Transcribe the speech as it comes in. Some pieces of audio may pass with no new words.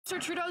Mr.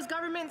 Trudeau's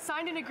government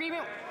signed an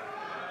agreement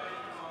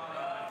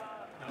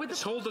with the...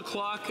 Let's hold the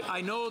clock.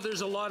 I know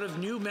there's a lot of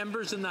new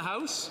members in the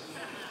House,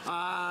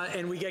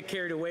 and we get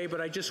carried away,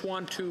 but I just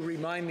want to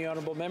remind the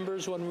honourable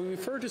members, when we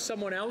refer to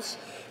someone else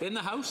in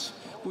the House,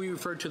 we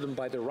refer to them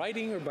by their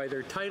writing or by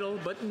their title,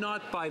 but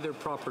not by their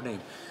proper name.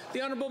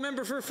 The honourable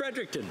member for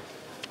Fredericton.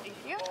 Thank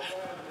you.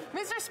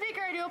 Mr. Speaker,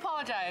 I do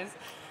apologize.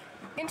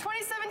 In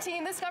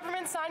 2017, this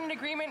government signed an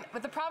agreement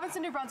with the province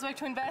of New Brunswick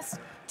to invest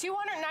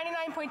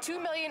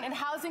 $299.2 million in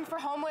housing for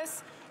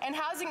homeless and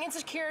housing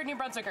insecure New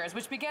Brunswickers,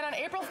 which began on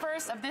April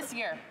 1st of this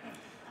year.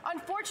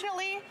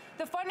 Unfortunately,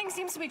 the funding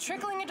seems to be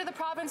trickling into the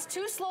province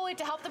too slowly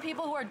to help the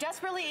people who are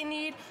desperately in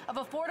need of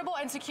affordable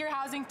and secure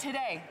housing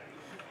today.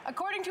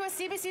 According to a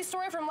CBC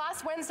story from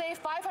last Wednesday,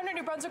 500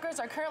 New Brunswickers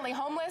are currently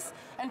homeless,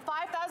 and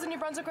 5,000 New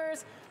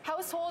Brunswickers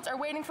households are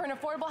waiting for an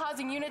affordable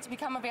housing unit to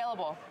become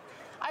available.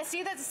 I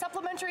see that the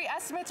supplementary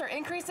estimates are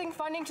increasing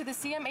funding to the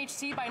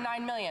CMHC by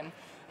 $9 million.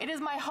 It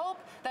is my hope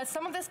that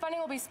some of this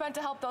funding will be spent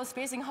to help those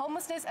facing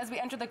homelessness as we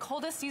enter the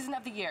coldest season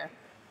of the year.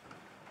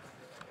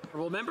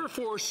 Honourable member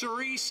for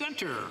Surrey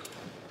Centre.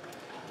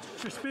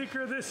 Mr.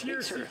 Speaker, this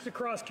year Sikhs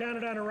across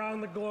Canada and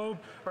around the globe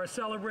are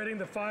celebrating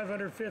the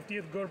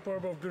 550th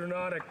Gurpurb of Guru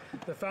Nanak,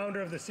 the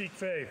founder of the Sikh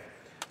faith.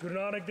 Guru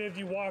Nanak Dev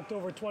Ji walked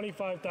over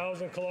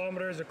 25,000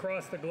 kilometers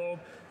across the globe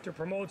to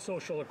promote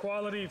social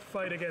equality,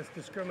 fight against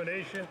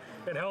discrimination,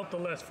 and help the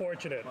less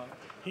fortunate.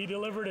 He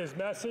delivered his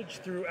message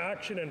through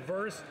action and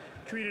verse,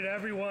 treated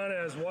everyone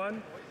as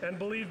one, and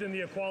believed in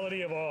the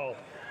equality of all.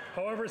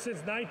 However, since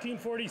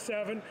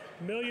 1947,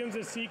 millions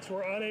of Sikhs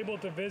were unable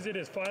to visit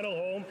his final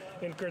home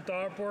in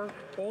Kartarpur,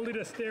 only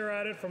to stare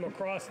at it from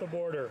across the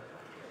border.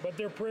 But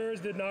their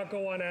prayers did not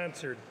go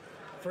unanswered.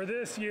 For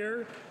this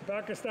year,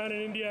 Pakistan and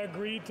India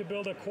agreed to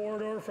build a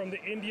corridor from the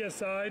India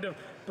side of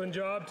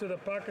Punjab to the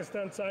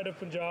Pakistan side of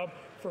Punjab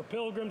for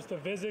pilgrims to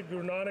visit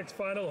Guru Nanak's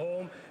final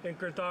home in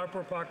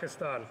Kartarpur,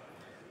 Pakistan.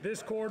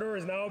 This corridor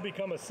has now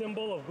become a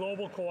symbol of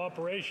global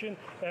cooperation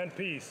and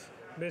peace.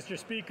 Mr.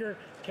 Speaker,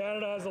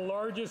 Canada has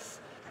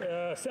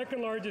the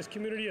second largest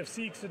community of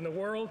Sikhs in the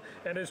world,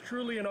 and it's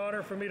truly an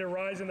honor for me to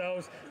rise in the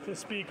House to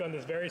speak on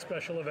this very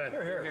special event.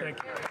 Thank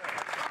you.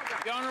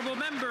 The honourable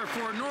member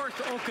for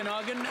North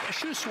Okanagan,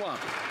 Shuswap.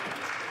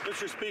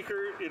 Mr.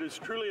 Speaker, it is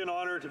truly an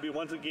honor to be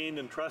once again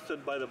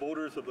entrusted by the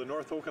voters of the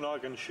North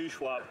Okanagan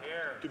Shuswap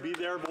to be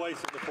their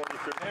voice in the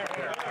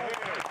 43rd.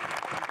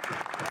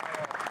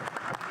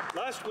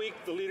 Last week,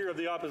 the Leader of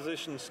the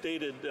Opposition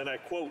stated, and I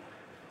quote,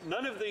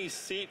 "None of these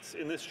seats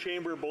in this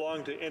chamber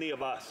belong to any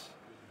of us,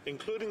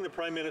 including the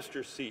Prime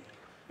Minister's seat.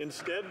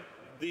 Instead,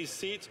 these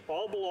seats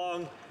all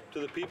belong to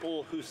the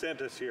people who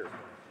sent us here,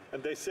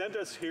 and they sent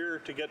us here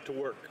to get to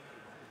work.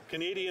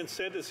 Canadians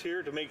sent us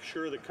here to make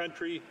sure the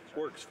country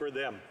works for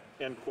them,"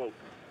 end quote.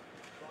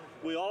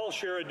 We all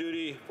share a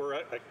duty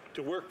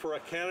to work for a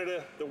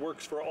Canada that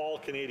works for all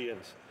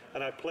Canadians,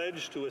 and I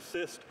pledge to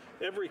assist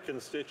every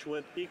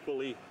constituent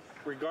equally,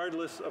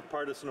 regardless of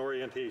partisan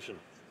orientation.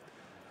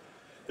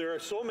 There are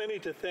so many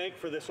to thank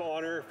for this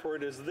honor, for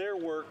it is their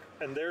work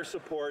and their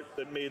support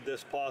that made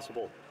this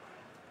possible.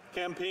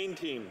 Campaign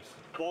teams,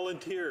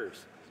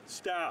 volunteers,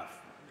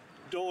 staff,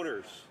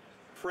 donors,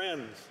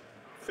 friends,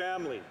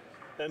 family,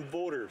 and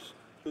voters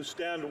who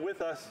stand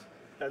with us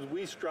as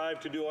we strive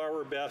to do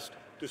our best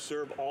to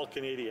serve all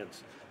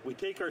Canadians. We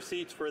take our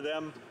seats for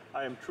them.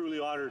 I am truly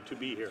honored to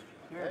be here.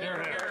 Hear,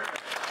 hear.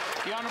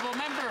 The honourable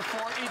member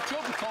for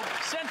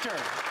Etobicoke Centre.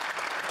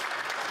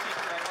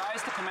 I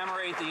rise to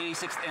commemorate the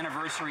 86th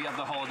anniversary of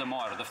the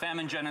Holodomor, the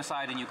famine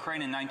genocide in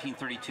Ukraine in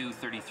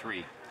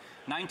 1932-33.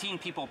 19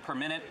 people per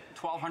minute,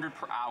 1,200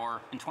 per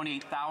hour, and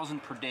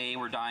 28,000 per day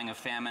were dying of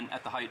famine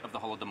at the height of the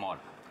Holodomor.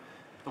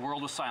 The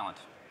world was silent,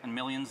 and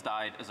millions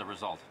died as a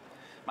result.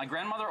 My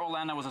grandmother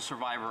Olena was a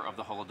survivor of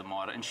the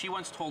Holodomor, and she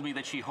once told me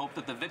that she hoped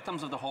that the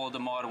victims of the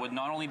Holodomor would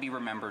not only be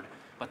remembered,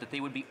 but that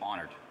they would be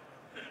honored.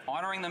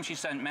 Honoring them, she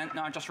said, meant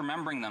not just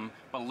remembering them,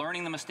 but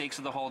learning the mistakes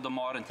of the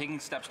Holodomor and taking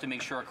steps to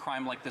make sure a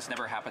crime like this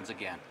never happens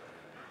again.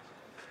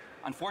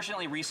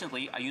 Unfortunately,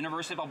 recently, a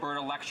University of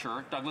Alberta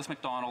lecturer, Douglas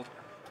MacDonald,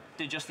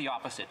 did just the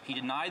opposite. He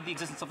denied the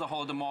existence of the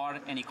Holodomor,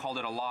 and he called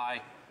it a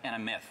lie and a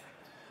myth.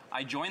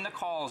 I join the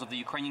calls of the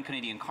Ukrainian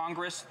Canadian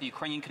Congress, the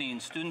Ukrainian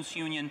Canadian Students'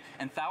 Union,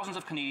 and thousands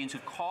of Canadians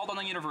who've called on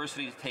the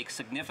university to take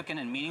significant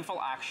and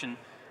meaningful action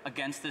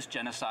against this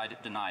genocide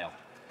denial.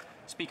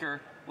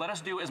 Speaker, let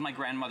us do as my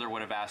grandmother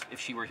would have asked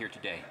if she were here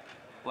today.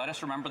 Let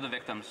us remember the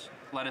victims.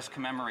 Let us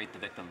commemorate the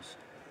victims.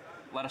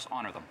 Let us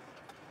honor them.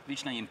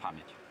 Vічна їм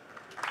пам'ять.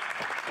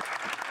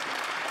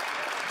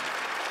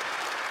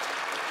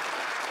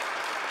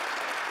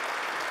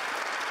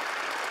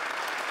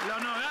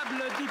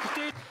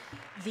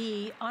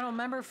 The honourable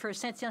member for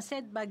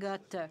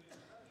Saint-Hyacinthe-Bagotte.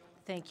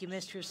 Thank you,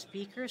 Mr.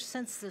 Speaker.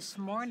 Since this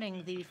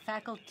morning, the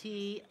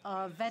Faculty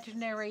of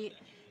Veterinary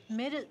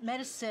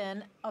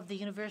Medicine of the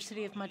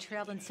University of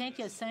Montreal in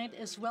Saint-Hyacinthe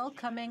is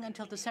welcoming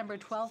until December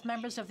 12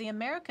 members of the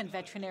American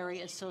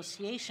Veterinary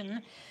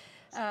Association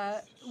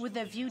with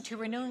a view to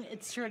renewing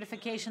its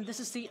certification. This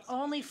is the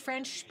only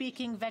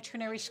French-speaking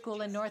veterinary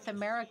school in North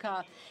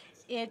America.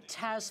 It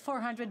has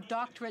 400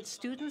 doctorate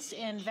students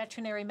in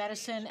veterinary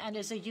medicine and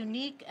is a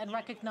unique and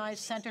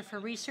recognized center for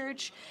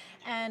research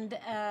and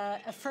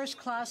a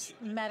first-class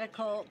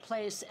medical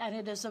place, and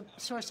it is a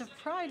source of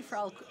pride for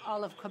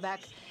all of Quebec.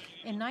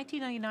 In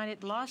 1999,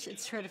 it lost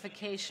its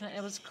certification, and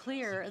it was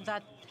clear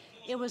that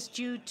it was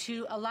due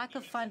to a lack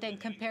of funding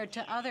compared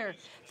to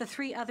the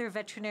three other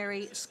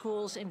veterinary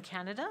schools in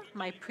Canada.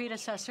 My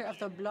predecessor of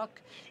the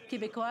Bloc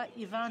Québécois,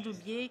 Yvan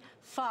Doubié,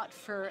 fought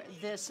for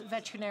this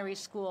veterinary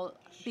school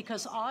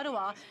because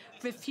Ottawa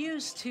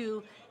refused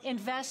to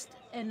invest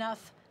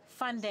enough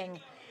funding.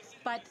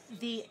 But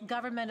the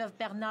government of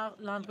Bernard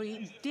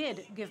Landry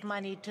did give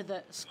money to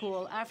the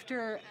school.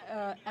 After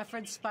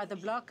efforts by the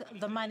Bloc,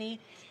 the money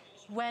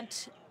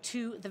went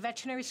to the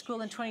veterinary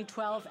school in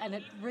 2012, and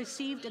it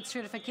received its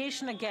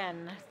certification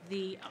again.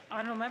 The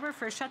honourable member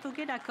for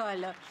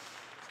Châteauguay-Lacolle.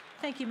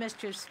 Thank you,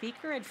 Mr.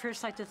 Speaker. I'd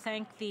first like to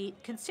thank the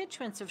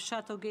constituents of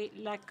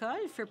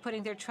Châteauguay-Lacolle for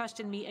putting their trust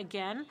in me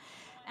again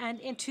and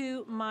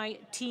into my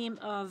team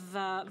of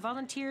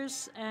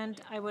volunteers, and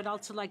I would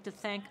also like to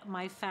thank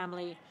my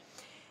family.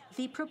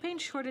 The propane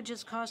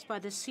shortages caused by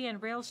the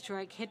CN Rail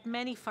strike hit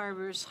many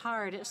farmers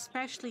hard,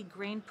 especially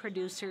grain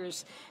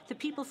producers. The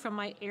people from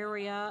my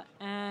area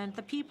and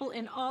the people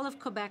in all of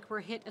Quebec were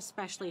hit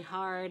especially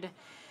hard.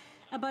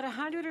 About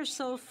 100 or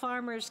so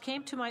farmers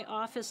came to my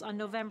office on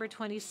November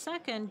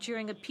 22nd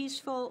during a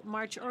peaceful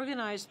march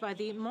organized by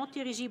the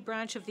Montérégie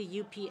branch of the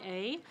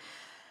UPA.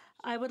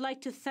 I would like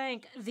to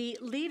thank the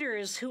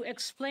leaders who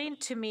explained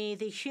to me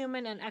the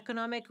human and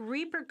economic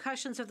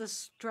repercussions of the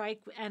strike,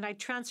 and I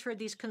transferred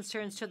these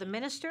concerns to the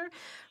minister.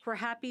 We're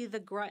happy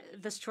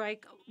the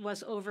strike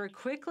was over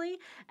quickly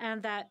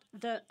and that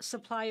the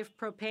supply of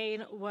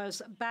propane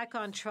was back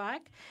on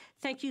track.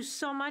 Thank you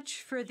so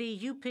much for the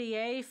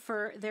UPA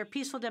for their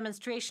peaceful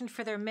demonstration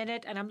for their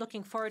minute, and I'm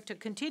looking forward to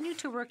continue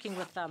to working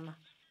with them.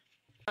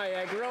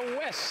 Niagara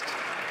West.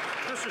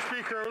 Mr.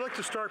 Speaker, I would like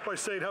to start by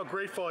saying how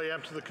grateful I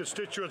am to the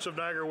constituents of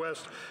Niagara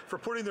West for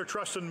putting their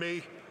trust in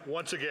me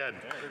once again.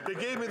 They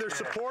gave me their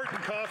support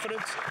and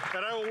confidence,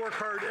 and I will work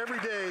hard every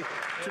day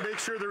to make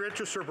sure their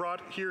interests are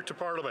brought here to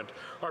Parliament.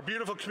 Our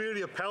beautiful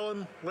community of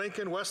Pelham,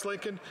 Lincoln, West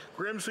Lincoln,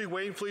 Grimsby,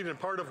 Waynfleet, and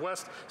part of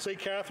West St.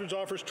 Catharines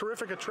offers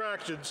terrific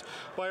attractions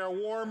by our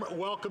warm,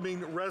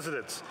 welcoming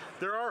residents.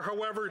 There are,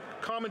 however,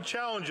 common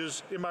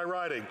challenges in my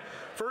riding.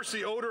 First,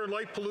 the odor and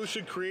light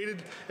pollution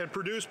created and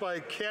produced by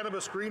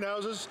cannabis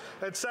greenhouses,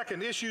 and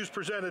second, issues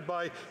presented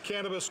by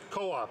cannabis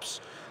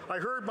co-ops. I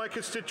heard my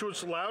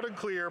constituents loud and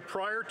clear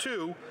prior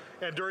to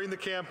and during the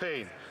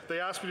campaign. They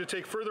asked me to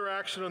take further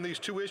action on these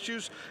two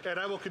issues, and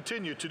I will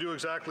continue to do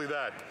exactly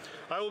that.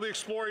 I will be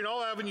exploring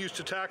all avenues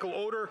to tackle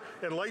odor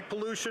and light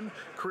pollution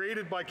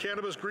created by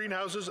cannabis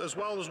greenhouses, as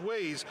well as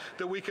ways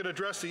that we can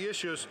address the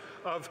issues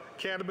of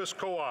cannabis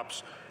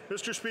co-ops.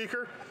 Mr.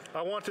 Speaker,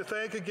 I want to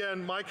thank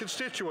again my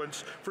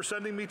constituents for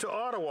sending me to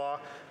Ottawa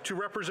to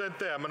represent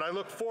them, and I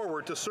look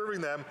forward to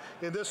serving them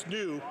in this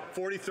new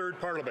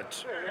 43rd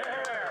Parliament.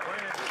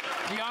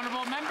 The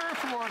honourable member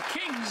for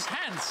Kings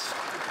Hants.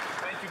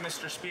 Thank you,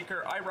 Mr.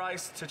 Speaker. I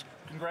rise to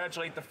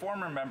congratulate the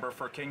former member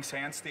for Kings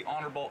Hants, the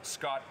Honourable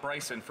Scott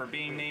Bryson, for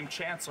being named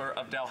Chancellor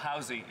of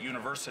Dalhousie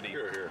University.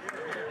 Here, here.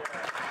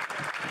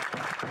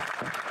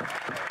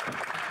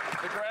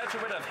 The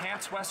graduate of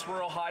Hants West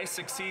Rural High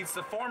succeeds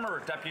the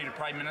former Deputy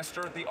Prime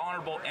Minister, the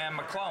Honourable Anne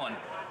McClellan,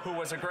 who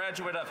was a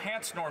graduate of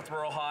Hants North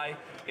Rural High,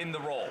 in the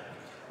role.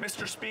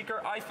 Mr.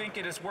 Speaker, I think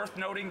it is worth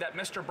noting that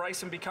Mr.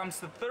 Bryson becomes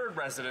the third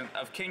resident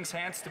of Kings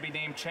Hants to be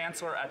named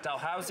Chancellor at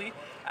Dalhousie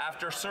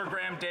after Sir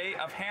Graham Day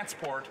of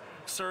Hantsport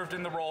served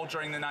in the role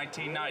during the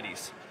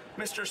 1990s.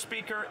 Mr.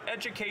 Speaker,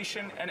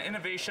 education and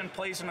innovation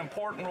plays an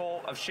important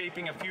role of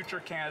shaping a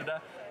future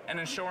Canada and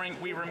ensuring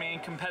we remain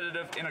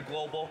competitive in a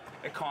global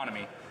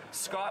economy.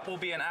 Scott will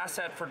be an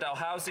asset for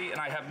Dalhousie, and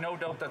I have no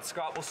doubt that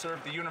Scott will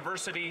serve the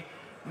University,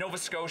 Nova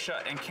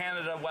Scotia, and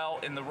Canada well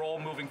in the role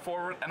moving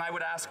forward, and I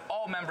would ask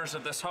all members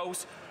of this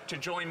House to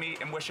join me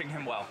in wishing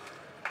him well.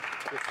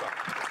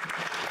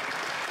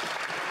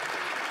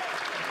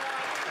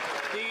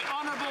 The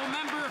honourable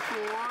member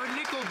for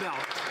Nickel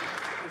Belt.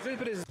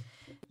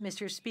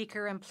 Mr.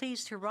 Speaker, I'm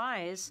pleased to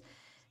rise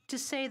to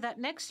say that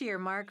next year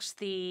marks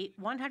the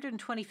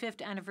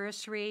 125th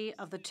anniversary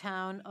of the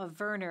town of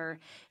Verner.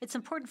 It's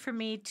important for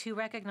me to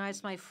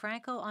recognize my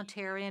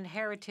Franco-Ontarian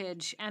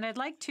heritage, and I'd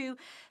like to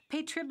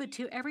pay tribute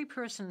to every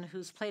person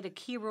who's played a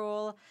key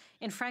role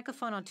in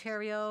Francophone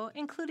Ontario,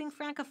 including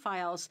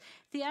Francophiles.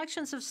 The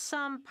actions of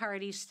some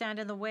parties stand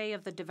in the way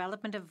of the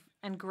development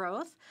and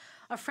growth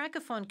of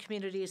Francophone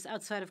communities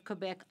outside of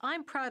Quebec.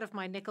 I'm proud of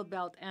my Nickel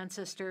Belt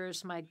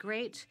ancestors. My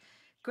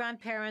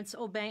great-grandparents,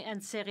 Aubin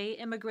and Serré,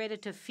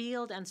 immigrated to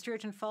Field and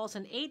Sturgeon Falls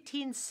in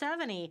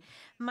 1870.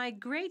 My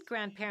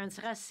great-grandparents,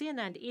 Racine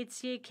and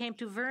Etier, came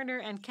to Verner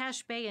and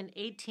Cache Bay in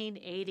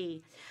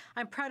 1880.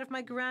 I'm proud of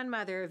my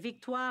grandmother,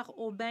 Victoire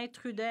Aubin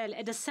Trudel,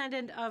 a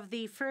descendant of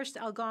the first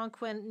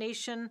Algonquin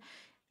nation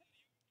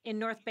in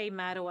North Bay,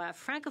 Mattawa.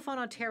 Francophone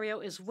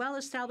Ontario is well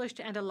established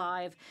and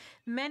alive.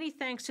 Many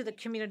thanks to the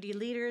community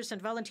leaders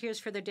and volunteers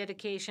for their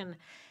dedication.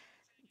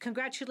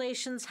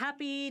 Congratulations.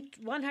 Happy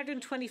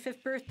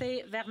 125th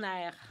birthday,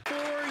 Werner. For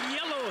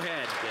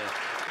Yellowhead.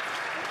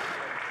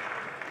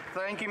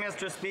 Thank you,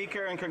 Mr.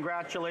 Speaker, and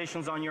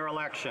congratulations on your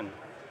election.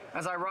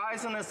 As I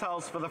rise in this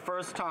House for the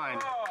first time,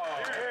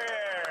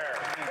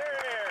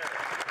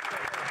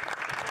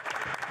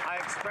 I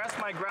express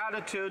my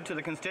gratitude to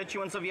the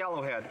constituents of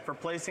Yellowhead for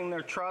placing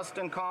their trust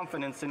and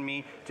confidence in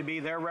me to be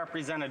their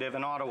representative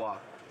in Ottawa.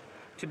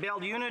 To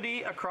build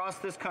unity across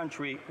this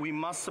country, we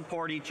must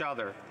support each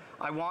other.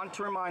 I want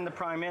to remind the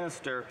Prime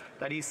Minister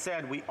that he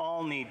said we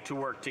all need to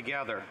work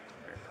together.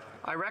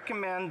 I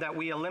recommend that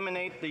we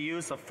eliminate the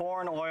use of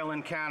foreign oil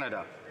in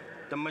Canada.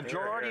 The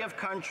majority of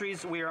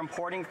countries we are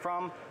importing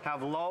from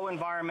have low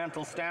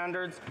environmental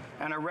standards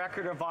and a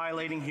record of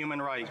violating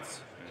human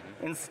rights.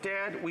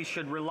 Instead, we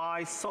should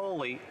rely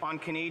solely on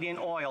Canadian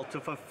oil to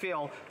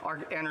fulfill our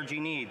energy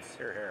needs.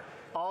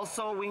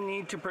 Also, we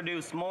need to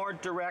produce more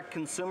direct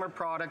consumer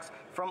products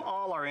from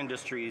all our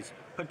industries,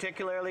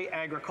 particularly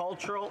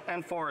agricultural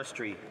and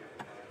forestry.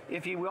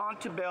 If you want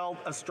to build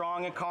a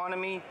strong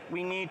economy,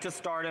 we need to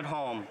start at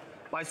home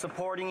by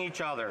supporting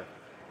each other.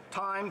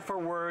 Time for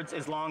words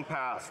is long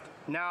past.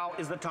 Now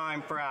is the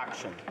time for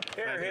action.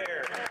 Hear,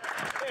 hear.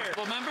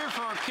 Well, member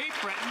for Cape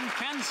Breton,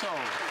 Canso.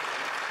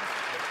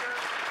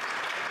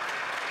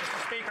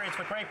 Mr. Speaker, it's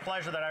with great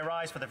pleasure that I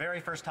rise for the very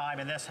first time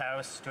in this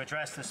House to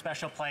address this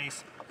special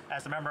place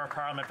as the Member of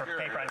Parliament for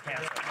Cape Breton,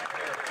 Canso.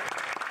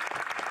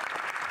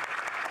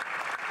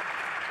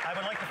 I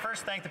would like to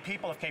first thank the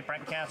people of Cape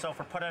Breton, Canso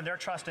for putting their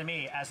trust in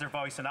me as their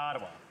voice in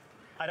Ottawa.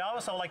 I'd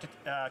also like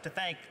to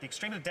thank the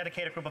extremely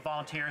dedicated group of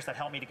volunteers that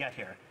helped me to get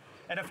here.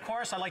 And of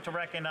course, I'd like to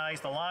recognize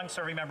the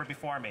long-serving member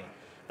before me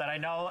that I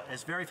know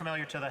is very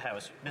familiar to the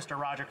House, Mr.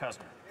 Roger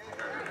Cuzner.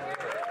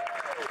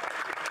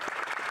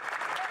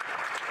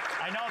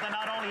 I know that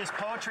not only his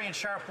poetry and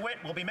sharp wit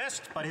will be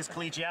missed, but his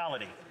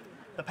collegiality.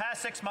 The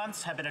past 6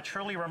 months have been a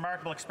truly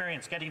remarkable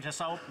experience getting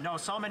to know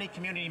so many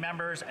community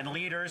members and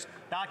leaders,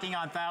 knocking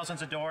on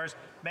thousands of doors,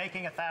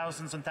 making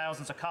thousands and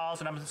thousands of calls,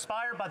 and I'm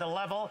inspired by the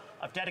level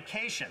of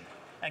dedication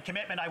and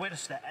commitment I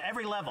witnessed at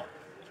every level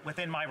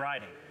within my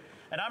riding.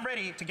 And I'm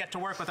ready to get to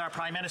work with our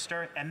Prime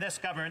Minister and this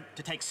government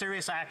to take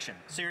serious action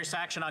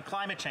on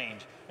climate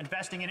change,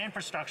 investing in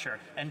infrastructure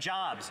and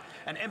jobs,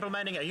 and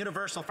implementing a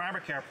universal farmer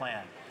care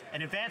plan,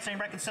 and advancing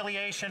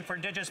reconciliation for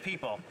Indigenous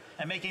people,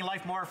 and making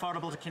life more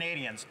affordable to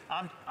Canadians.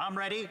 I'm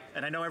ready,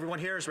 and I know everyone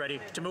here is ready,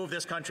 to move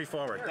this country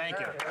forward. Thank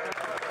you.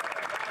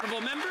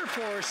 Honourable member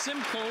for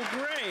Simcoe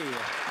Grey.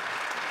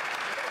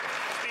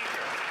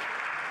 Speaker,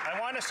 I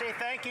want to say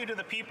thank you to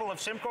the people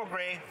of Simcoe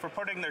Grey for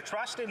putting their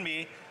trust in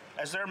me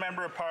as their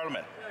Member of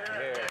Parliament.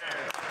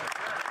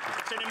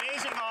 It's an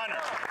amazing honor.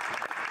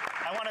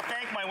 I want to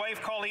thank my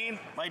wife Colleen,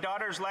 my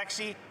daughters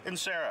Lexi and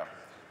Sarah.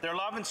 Their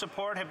love and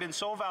support have been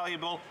so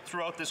valuable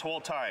throughout this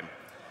whole time.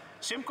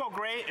 Simcoe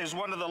Grey is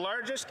one of the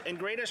largest and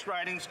greatest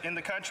ridings in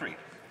the country.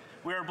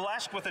 We are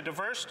blessed with a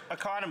diverse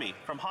economy,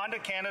 from Honda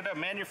Canada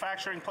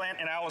manufacturing plant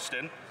in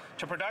Alliston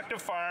to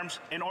productive farms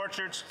and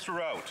orchards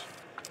throughout.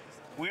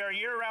 We are a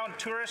year-round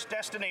tourist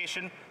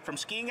destination, from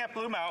skiing at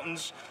Blue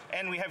Mountains,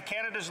 and we have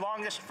Canada's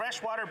longest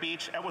freshwater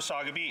beach at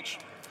Wasaga Beach.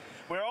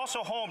 We are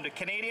also home to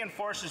Canadian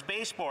Forces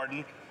Base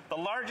Borden, the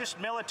largest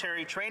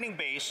military training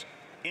base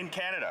in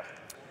Canada.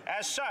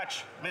 As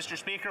such, Mr.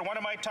 Speaker, one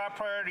of my top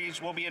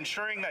priorities will be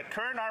ensuring that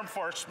current armed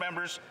force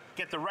members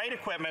get the right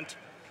equipment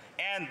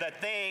and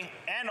that they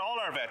and all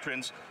our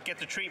veterans get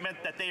the treatment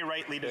that they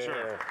rightly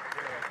deserve.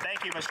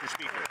 Thank you, Mr.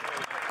 Speaker.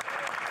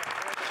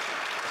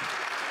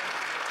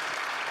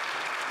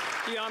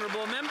 The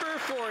honourable member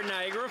for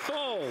Niagara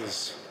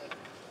Falls.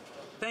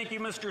 Thank you,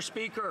 Mr.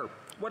 Speaker.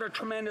 What a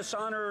tremendous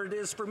honour it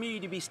is for me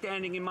to be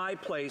standing in my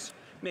place,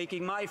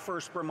 making my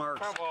first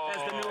remarks as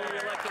the newly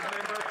elected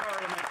Member of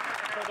Parliament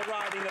for the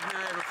riding of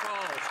Niagara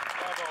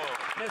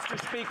Falls.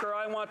 Mr. Speaker,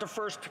 I want to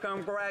first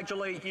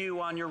congratulate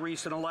you on your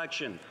recent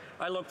election.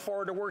 I look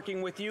forward to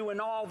working with you and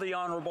all the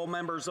honourable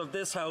members of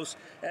this House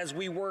as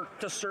we work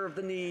to serve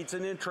the needs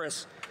and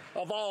interests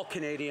of all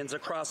Canadians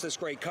across this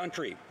great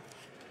country.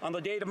 On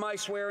the date of my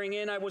swearing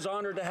in, I was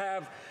honoured to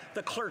have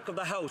the Clerk of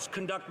the House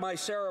conduct my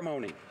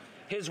ceremony.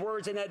 His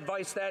words and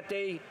advice that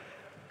day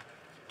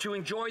to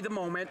enjoy the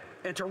moment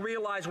and to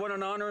realize what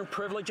an honour and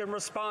privilege and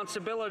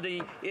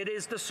responsibility it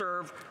is to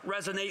serve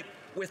resonate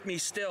with me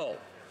still.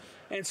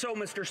 And so,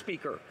 Mr.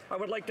 Speaker, I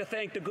would like to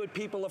thank the good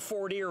people of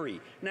Fort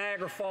Erie,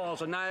 Niagara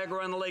Falls, and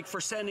Niagara-on-the-Lake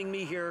for sending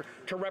me here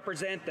to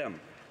represent them.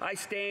 I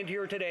stand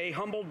here today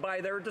humbled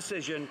by their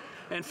decision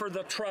and for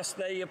the trust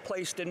they have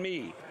placed in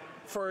me.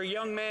 For a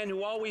young man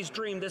who always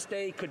dreamed this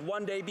day could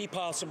one day be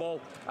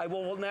possible, I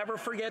will never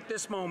forget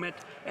this moment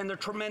and the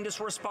tremendous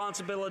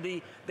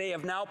responsibility they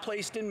have now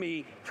placed in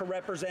me to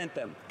represent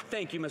them.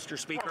 Thank you, Mr.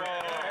 Speaker.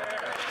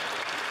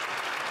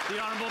 The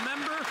honourable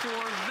member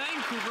for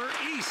Vancouver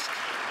East.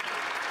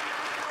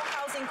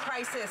 housing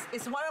crisis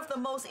is one of the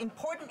most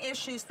important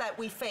issues that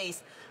we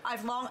face.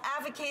 I've long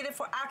advocated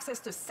for access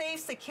to safe,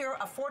 secure,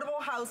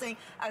 affordable housing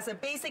as a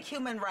basic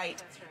human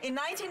right. In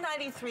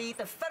 1993,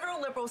 the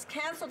federal Liberals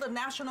canceled the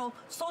National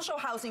Social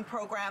Housing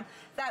Program.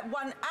 That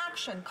one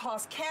action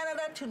caused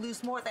Canada to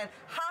lose more than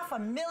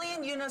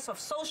 500,000 units of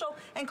social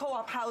and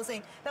co-op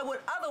housing that would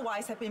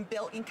otherwise have been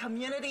built in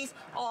communities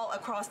all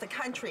across the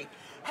country.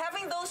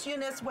 Having those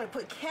units would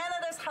put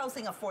Canada's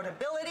housing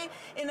affordability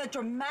in a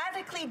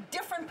dramatically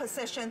different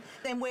position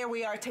than where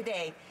we are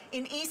today.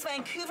 In East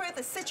Vancouver,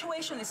 the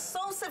situation is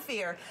so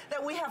severe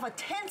that we have a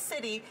tent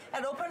city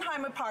at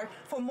Oppenheimer Park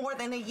for more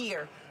than a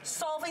year.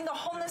 Solving the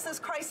homelessness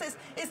crisis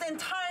is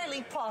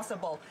entirely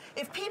plausible.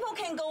 If people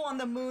can go on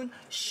the moon,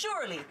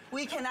 surely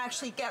we can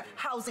actually get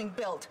housing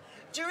built.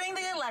 During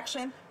the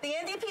election, the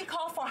NDP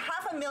called for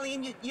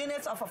 500,000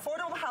 units of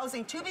affordable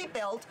housing to be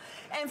built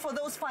and for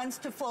those funds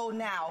to flow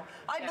now.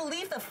 I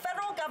believe the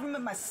federal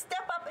government must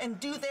step up and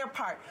do their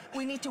part.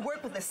 We need to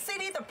work with the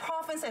city, the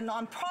province, and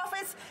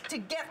nonprofits to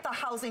get the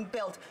housing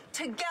built.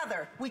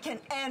 Together, we can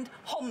end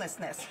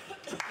homelessness.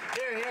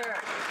 Hear, hear.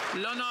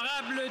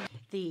 L'honorable.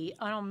 The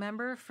honourable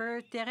member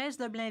for Thérèse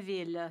de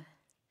Blainville.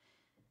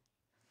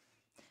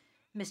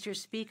 Mr.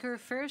 Speaker,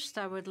 first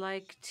I would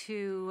like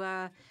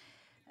to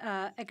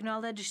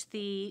acknowledge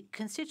the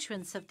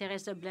constituents of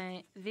Thérèse de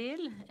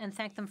Blainville and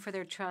thank them for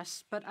their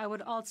trust. But I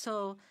would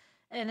also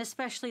and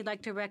especially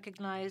like to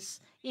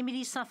recognize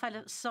Émilie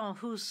Saint-Fasson,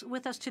 who's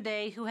with us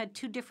today, who had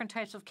 2 different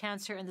types of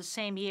cancer in the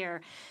same year.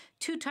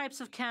 2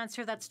 types of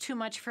cancer, that's too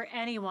much for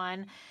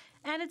anyone.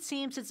 And it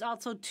seems it's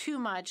also too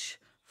much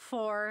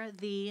for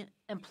the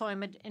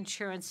employment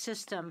insurance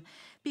system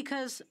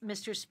because,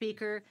 Mr.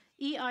 Speaker,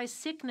 EI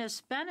sickness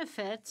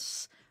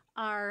benefits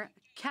are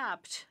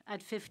capped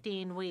at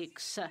 15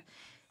 weeks.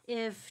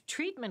 If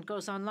treatment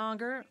goes on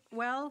longer,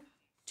 well,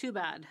 too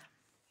bad.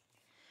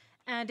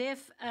 And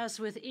if, as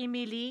with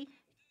Émilie,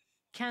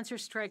 cancer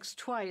strikes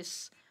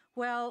twice,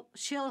 well,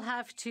 she'll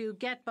have to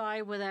get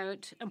by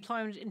without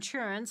employment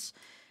insurance,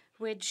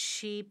 which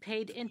she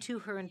paid into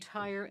her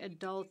entire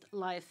adult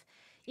life.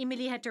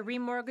 Émilie had to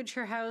remortgage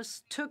her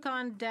house, took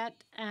on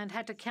debt, and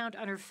had to count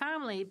on her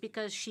family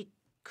because she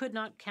could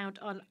not count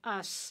on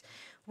us.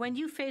 When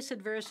you face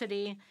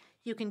adversity,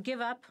 you can give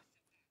up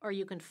or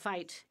you can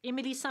fight.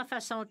 Émilie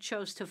Saint-Fasson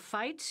chose to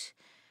fight,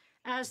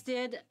 as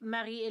did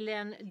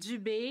Marie-Hélène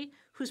Dubé,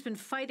 who's been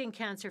fighting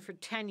cancer for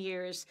 10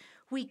 years.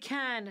 We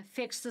can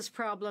fix this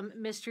problem,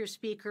 Mr.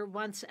 Speaker,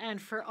 once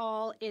and for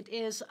all. It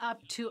is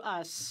up to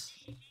us.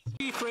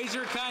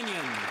 Fraser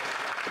Canyon.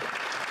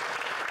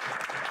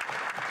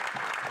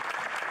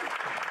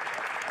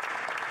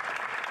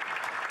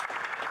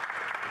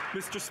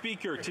 Mr.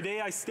 Speaker,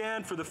 today I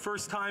stand for the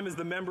first time as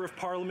the Member of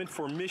Parliament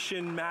for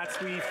Mission,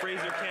 Matsui,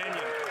 Fraser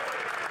Canyon.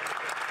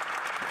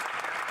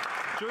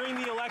 During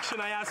the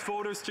election, I asked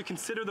voters to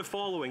consider the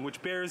following,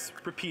 which bears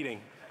repeating.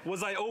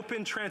 Was I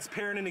open,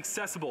 transparent, and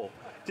accessible?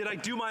 Did I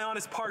do my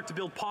honest part to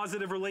build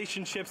positive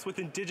relationships with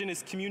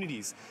Indigenous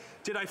communities?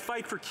 Did I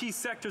fight for key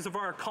sectors of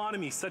our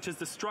economy, such as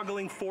the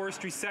struggling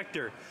forestry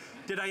sector?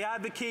 Did I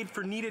advocate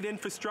for needed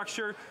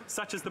infrastructure,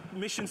 such as the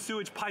Mission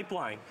Sewage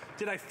Pipeline?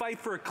 Did I fight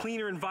for a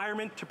cleaner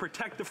environment to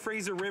protect the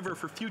Fraser River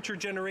for future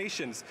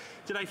generations?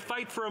 Did I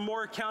fight for a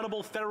more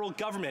accountable federal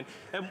government?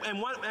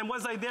 And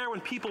was I there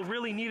when people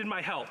really needed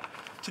my help?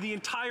 To the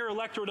entire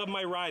electorate of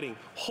my riding,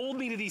 hold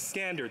me to these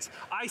standards.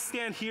 I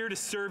stand here to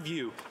serve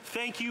you.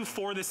 Thank you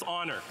for this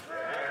honor.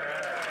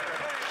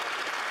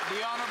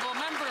 The honourable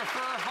member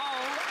for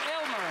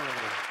Hull-Aylmer.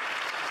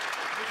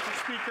 Mr.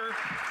 Speaker,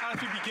 as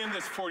we begin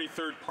this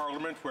 43rd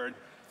Parliament, where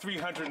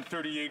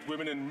 338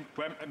 women and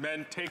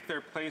men take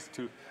their place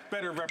to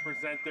better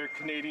represent their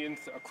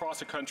Canadians across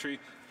the country,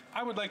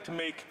 I would like to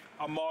make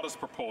a modest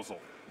proposal.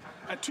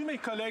 À tous mes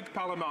collègues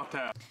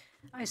parlementaires,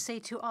 I say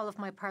to all of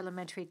my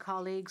parliamentary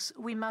colleagues,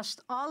 we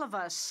must, all of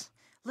us,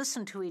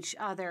 listen to each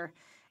other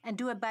and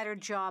do a better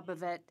job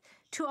of it.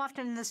 Too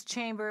often in this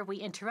chamber, we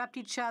interrupt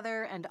each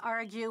other and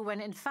argue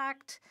when, in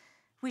fact,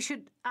 we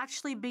should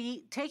actually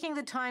be taking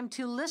the time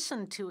to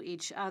listen to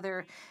each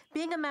other.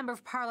 Being a member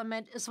of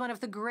parliament is one of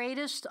the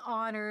greatest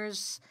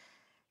honors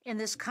in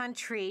this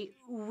country.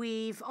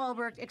 We've all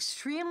worked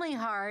extremely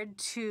hard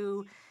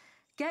to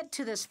get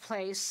to this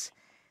place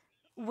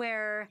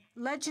where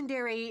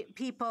legendary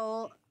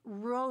people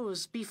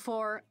rose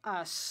before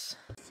us.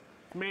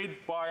 Made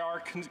by our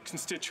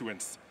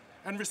constituents,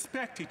 and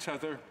respect each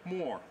other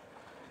more.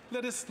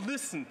 Let us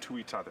listen to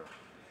each other.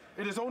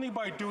 It is only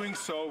by doing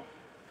so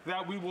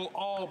that we will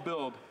all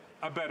build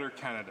a better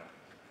Canada.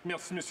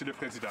 Merci, Monsieur le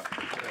Président.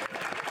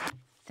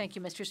 Thank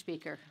you, Mr.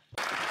 Speaker.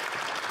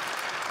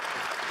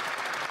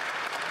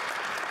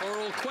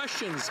 Oral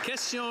questions.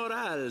 Question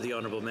orale. The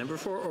honourable member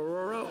for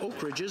Aurora,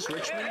 Oak Ridges,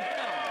 Richmond.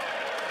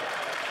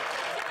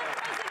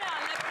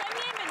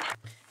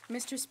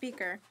 Mr.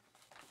 Speaker,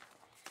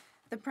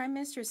 the Prime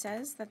Minister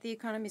says that the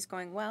economy is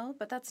going well,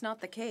 but that's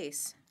not the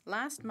case.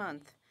 Last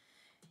month,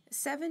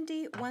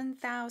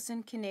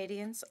 71,000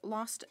 Canadians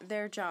lost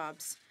their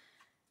jobs.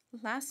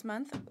 Last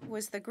month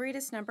was the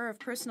greatest number of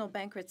personal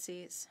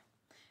bankruptcies.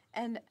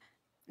 And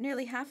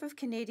Nearly half of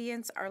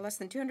Canadians are less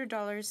than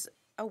 $200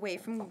 away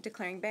from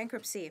declaring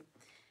bankruptcy.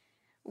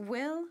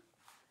 Will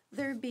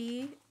there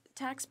be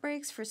tax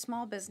breaks for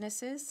small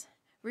businesses,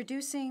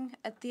 reducing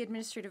the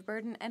administrative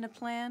burden, and a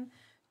plan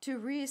to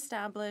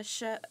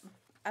reestablish a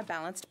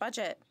balanced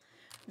budget?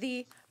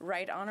 The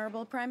Right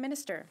Honourable Prime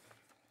Minister.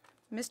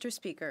 Mr.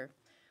 Speaker,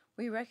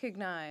 we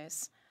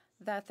recognize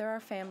that there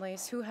are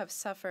families who have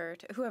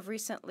suffered, who have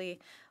recently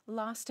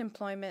lost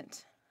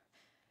employment.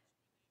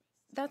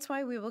 That's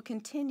why we will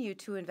continue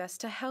to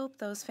invest to help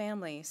those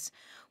families.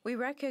 We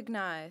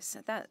recognize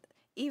that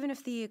even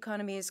if the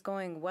economy is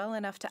going well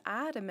enough to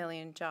add 1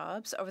 million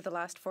jobs over the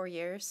last 4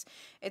 years,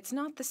 it's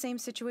not the same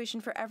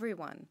situation for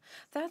everyone.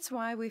 That's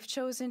why we've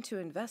chosen to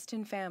invest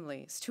in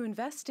families, to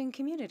invest in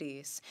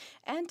communities,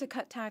 and to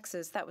cut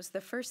taxes. That was the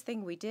first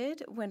thing we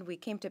did when we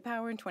came to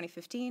power in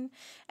 2015,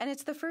 and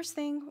it's the first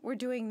thing we're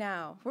doing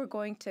now. We're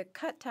going to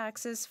cut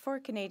taxes for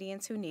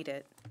Canadians who need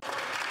it.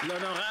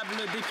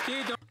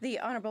 The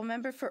Honourable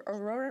Member for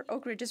Aurora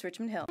Oak Ridges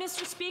Richmond Hill.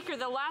 Mr. Speaker,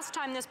 the last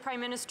time this Prime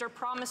Minister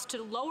promised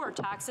to lower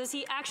taxes,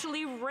 he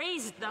actually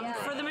raised them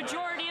for the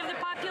majority of the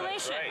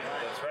population.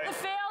 That's right. The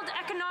failed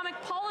economic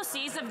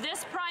policies of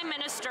this Prime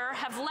Minister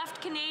have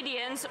left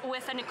Canadians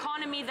with an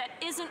economy that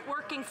isn't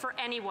working for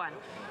anyone.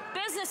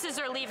 Businesses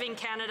are leaving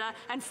Canada,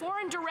 and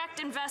foreign direct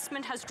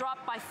investment has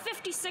dropped by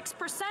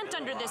 56%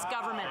 under this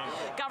government.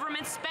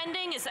 Government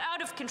spending is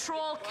out of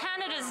control,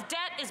 Canada's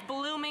debt is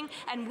blooming,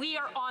 and we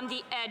are on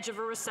the edge of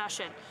a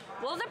recession.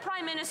 Will the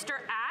Prime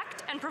Minister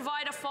act and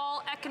provide a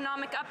fall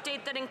economic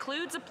update that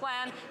includes a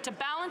plan to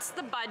balance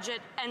the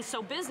budget and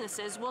so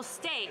businesses will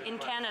stay in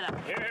Canada?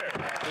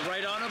 The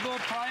Right Honourable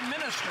Prime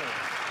Minister.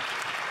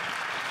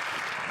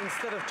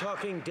 Instead of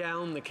talking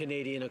down the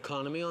Canadian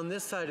economy, on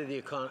this side of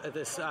the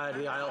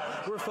aisle,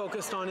 we're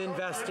focused on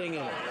investing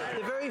in it.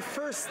 The very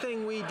first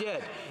thing we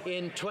did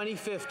in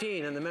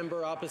 2015, and the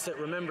member opposite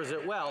remembers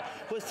it well,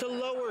 was to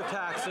lower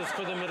taxes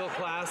for the middle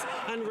class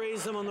and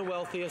raise them on the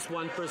wealthiest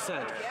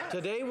 1%.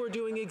 Today, we're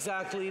doing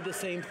exactly the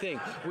same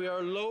thing. We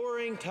are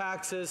lowering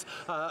taxes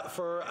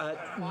for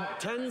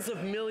tens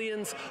of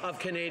millions of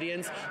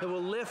Canadians that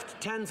will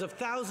lift tens of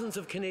thousands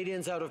of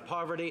Canadians out of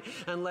poverty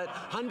and let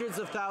hundreds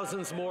of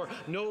thousands more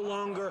no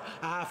longer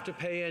have to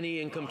pay any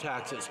income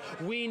taxes.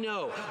 We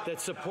know that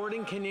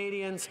supporting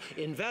Canadians,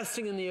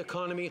 investing in the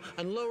economy,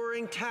 and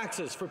lowering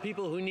taxes for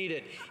people who need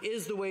it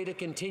is the way to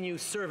continue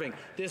serving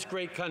this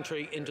great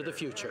country into the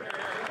future.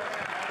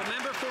 The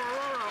member for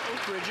Aurora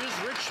Oak Ridges,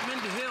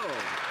 Richmond Hill.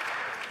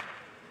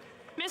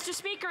 Mr.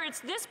 Speaker, it's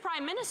this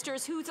Prime Minister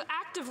who's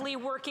actively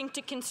working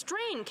to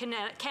constrain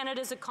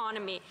Canada's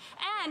economy,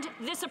 and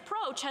this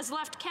approach has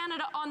left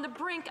Canada on the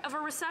brink of a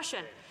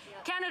recession.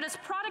 Canada's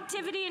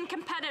productivity and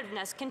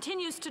competitiveness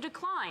continues to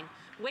decline.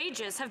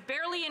 Wages have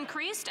barely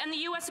increased, and the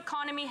U.S.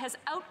 economy has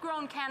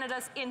outgrown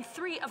Canada's in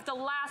 3 of the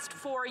last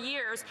 4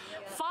 years.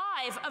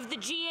 5 of the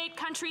G8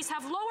 countries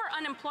have lower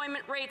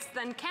unemployment rates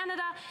than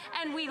Canada,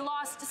 and we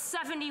lost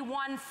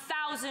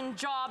 71,000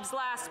 jobs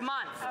last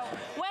month.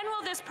 When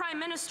will this Prime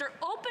Minister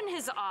open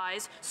his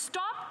eyes,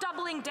 stop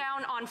doubling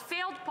down on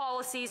failed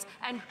policies,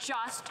 and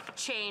just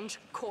change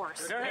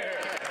course?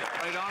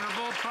 Right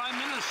Honourable Prime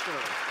Minister.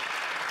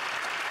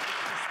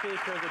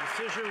 Speaker, the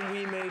decision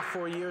we made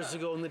 4 years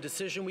ago and the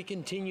decision we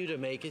continue to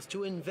make is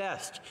to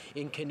invest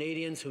in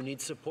Canadians who need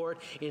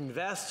support,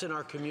 invest in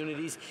our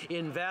communities,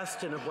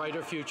 invest in a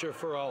brighter future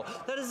for all.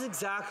 That is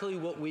exactly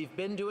what we've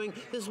been doing.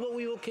 This is what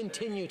we will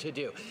continue to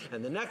do.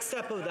 And the next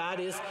step of that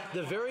is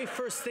the very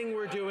first thing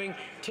we're doing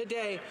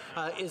today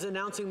is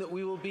announcing that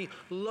we will be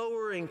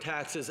lowering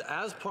taxes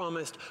as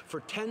promised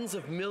for tens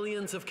of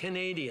millions of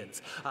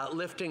Canadians,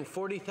 lifting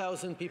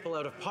 40,000 people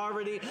out of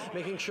poverty,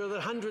 making sure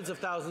that hundreds of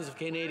thousands of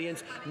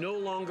Canadians no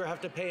longer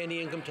have to pay any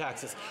income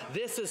taxes.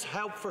 This is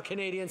help for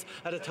Canadians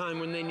at a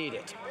time when they need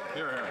it.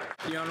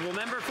 The Honourable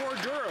Member for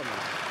Durham.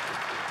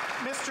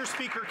 Mr.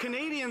 Speaker,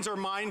 Canadians are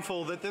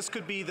mindful that this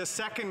could be the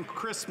second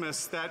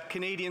Christmas that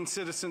Canadian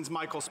citizens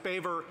Michael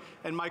Spavor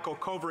and Michael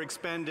Kovrig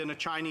spend in a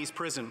Chinese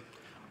prison.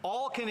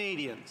 All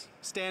Canadians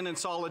stand in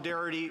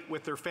solidarity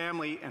with their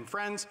family and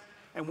friends,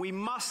 and we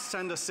must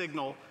send a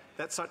signal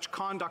that such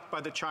conduct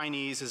by the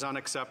Chinese is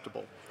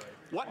unacceptable.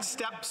 What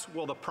steps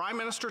will the Prime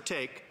Minister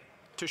take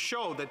to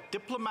show that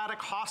diplomatic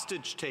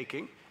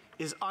hostage-taking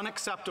is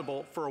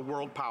unacceptable for a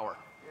world power?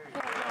 The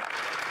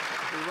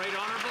Right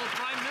Honourable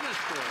Prime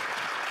Minister.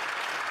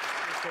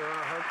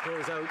 Our heart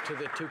goes out to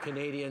the 2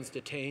 Canadians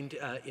detained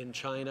in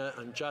China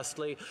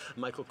unjustly.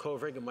 Michael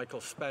Kovrig and Michael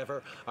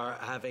Spavor are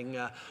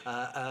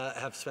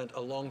have spent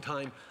a long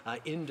time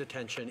in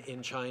detention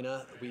in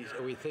China.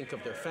 We think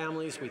of their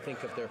families, we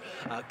think of their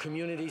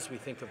communities, we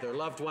think of their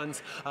loved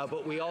ones,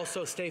 but we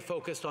also stay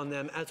focused on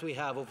them as we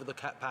have over the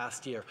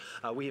past year.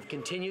 We have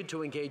continued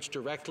to engage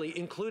directly,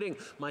 including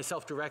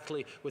myself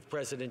directly with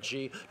President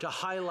Xi, to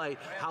highlight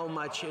how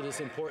much it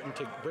is important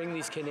to bring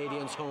these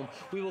Canadians home.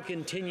 We will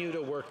continue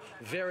to work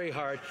very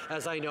hard,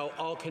 as I know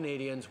all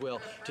Canadians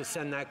will, to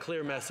send that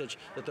clear message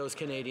that those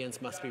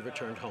Canadians must be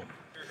returned home.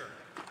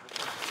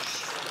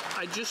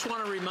 I just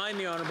want to remind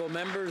the honourable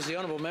members, the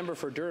honourable member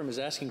for Durham is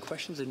asking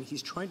questions and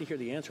he's trying to hear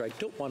the answer. I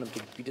don't want him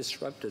to be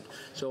disrupted.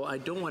 So I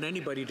don't want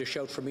anybody to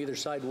shout from either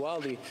side while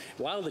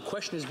the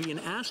question is being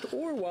asked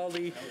or while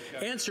the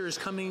answer is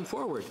coming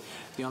forward.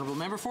 The honourable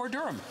member for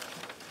Durham.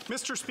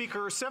 Mr.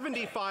 Speaker,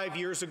 75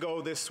 years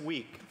ago this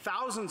week,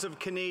 thousands of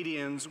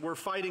Canadians were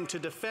fighting to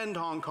defend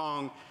Hong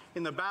Kong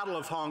in the Battle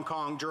of Hong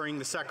Kong during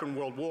the Second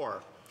World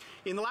War.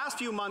 In the last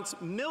few months,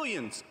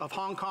 millions of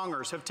Hong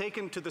Kongers have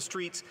taken to the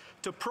streets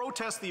to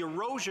protest the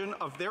erosion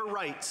of their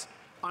rights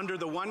under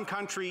the One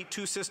Country,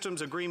 Two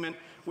Systems agreement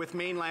with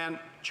mainland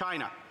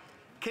China.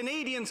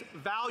 Canadians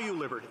value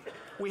liberty.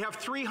 We have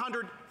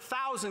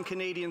 300,000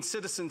 Canadian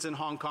citizens in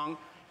Hong Kong,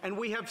 and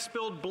we have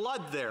spilled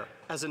blood there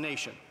as a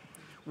nation.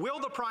 Will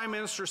the Prime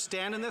Minister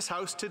stand in this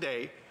House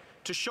today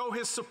to show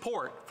his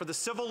support for the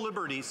civil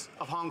liberties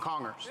of Hong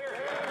Kongers? The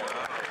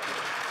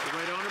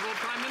Right Honourable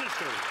Prime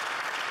Minister.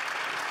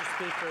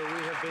 Speaker,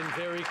 we have been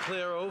very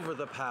clear over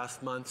the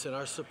past months in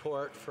our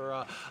support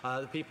for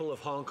the people of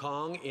Hong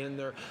Kong in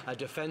their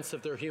defense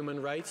of their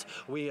human rights.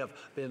 We have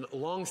been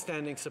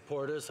long-standing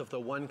supporters of the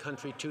One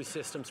Country, Two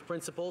Systems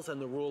principles and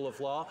the rule of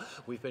law.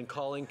 We've been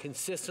calling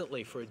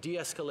consistently for a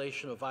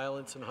de-escalation of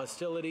violence and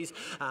hostilities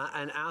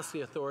and ask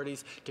the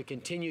authorities to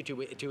continue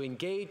to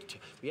engage.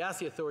 We ask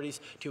the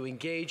authorities to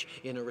engage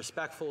in a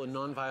respectful and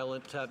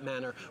non-violent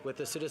manner with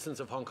the citizens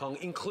of Hong Kong,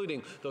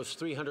 including those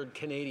 300,000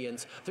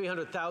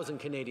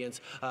 Canadians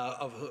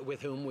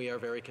with whom we are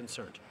very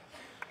concerned.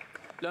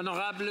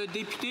 L'honorable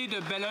député de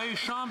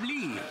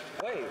Belleuil-Chambly.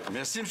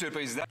 Merci, Monsieur le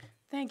Président.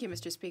 Thank you,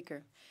 Mr.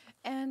 Speaker.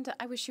 And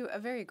I wish you a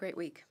very great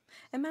week.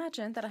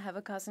 Imagine that I have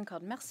a cousin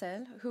called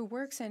Marcel who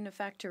works in a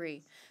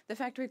factory. The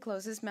factory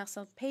closes,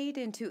 Marcel paid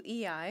into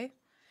EI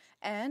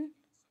and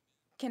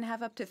can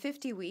have up to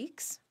 50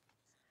 weeks,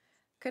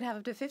 could have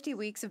up to 50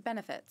 weeks of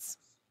benefits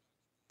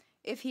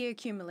if he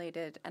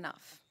accumulated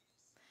enough.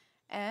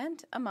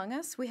 And among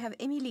us, we have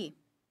Emilie.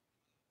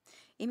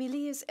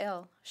 Emilie is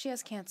ill. She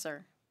has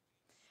cancer.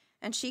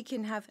 And she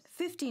can have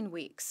 15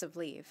 weeks of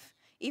leave,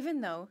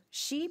 even though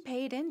she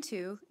paid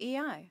into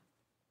EI.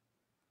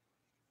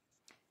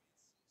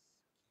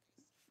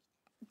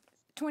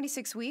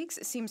 26 weeks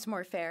seems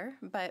more fair,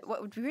 but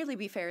what would really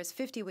be fair is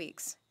 50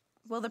 weeks.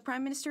 Will the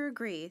Prime Minister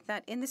agree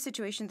that in this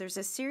situation there's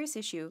a serious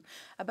issue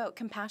about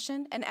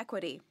compassion and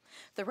equity?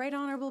 The Right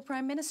Honourable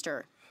Prime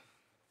Minister.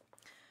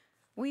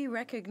 We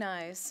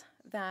recognize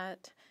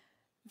that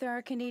there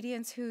are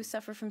Canadians who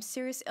suffer from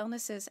serious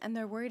illnesses and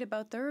they're worried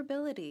about their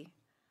ability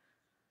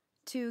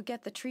to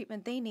get the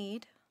treatment they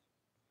need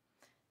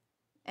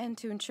and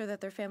to ensure that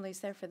their family is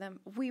there for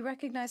them. We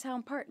recognize how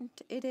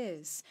important it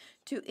is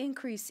to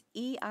increase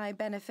EI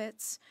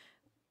benefits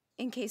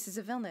in cases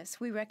of illness.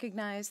 We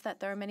recognize that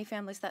there are many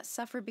families that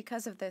suffer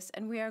because of this,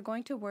 and we are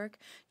going to work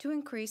to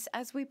increase,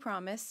 as we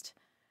promised,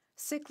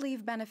 sick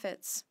leave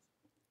benefits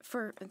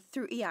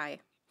through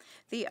EI.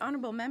 The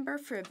Honourable Member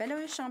for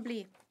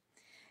Belleuil-Chambly.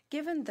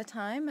 Given the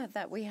time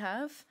that we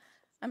have,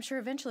 I'm sure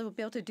eventually we'll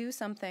be able to do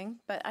something,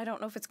 but I don't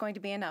know if it's going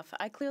to be enough.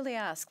 I clearly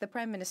ask the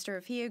Prime Minister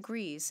if he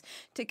agrees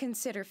to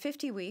consider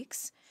 50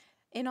 weeks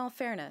in all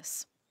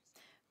fairness.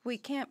 We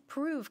can't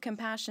prove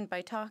compassion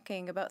by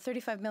talking about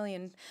 35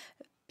 million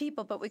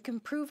people, but we can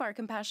prove our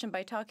compassion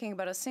by talking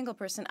about a single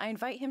person. I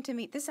invite him to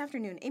meet this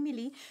afternoon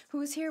Emilie,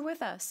 who is here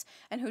with us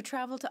and who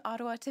traveled to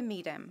Ottawa to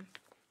meet him.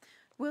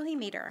 Will he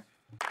meet her?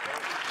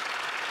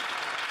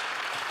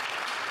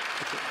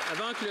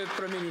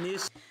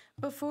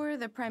 Before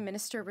the Prime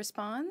Minister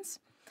responds,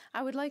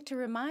 I would like to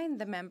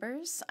remind the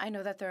members, I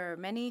know that there are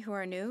many who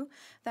are new,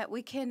 that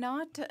we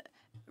cannot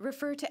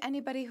refer to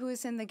anybody who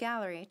is in the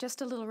gallery.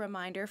 Just a little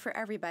reminder for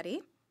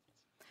everybody.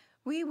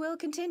 We will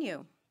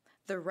continue.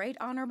 The Right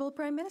Honourable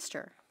Prime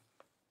Minister.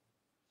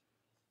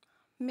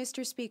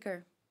 Mr.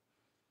 Speaker,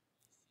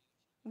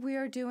 we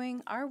are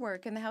doing our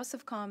work in the House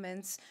of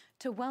Commons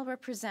to well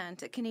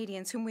represent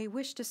Canadians whom we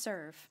wish to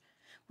serve.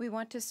 We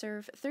want to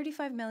serve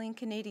 35 million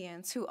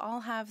Canadians who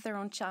all have their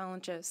own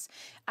challenges.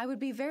 I would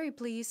be very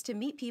pleased to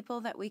meet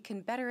people that we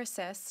can better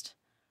assist.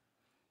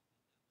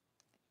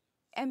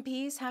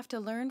 MPs have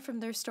to learn from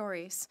their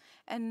stories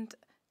and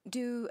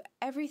do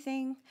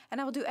everything,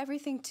 and I will do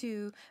everything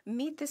to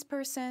meet this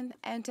person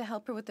and to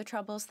help her with the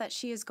troubles that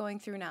she is going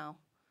through now.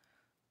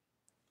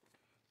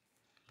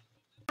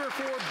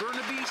 For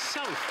Burnaby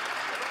South.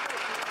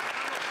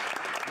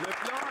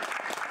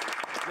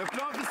 Le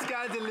plan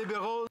fiscal des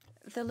libéraux.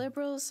 The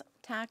Liberals'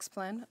 tax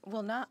plan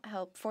will not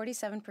help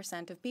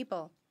 47% of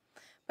people,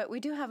 but we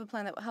do have a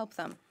plan that will help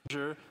them.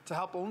 To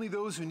help only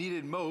those who need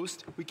it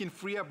most, we can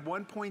free up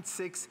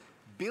 $1.6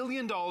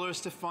 billion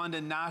to fund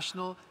a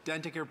national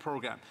dental care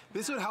program.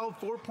 This would help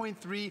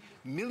 4.3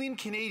 million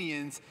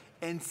Canadians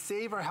and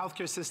save our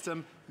healthcare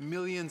system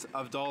millions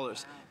of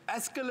dollars.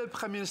 Est-ce que le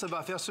Premier ministre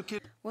va faire ce qu'il...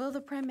 Will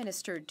the Prime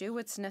Minister do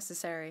what's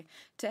necessary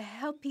to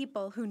help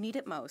people who need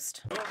it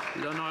most?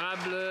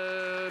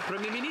 L'honorable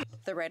Premier ministre.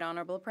 The Right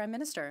Honourable Prime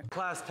Minister.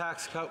 Class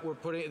tax cut we're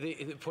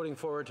putting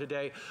forward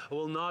today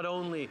will not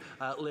only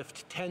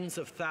lift tens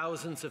of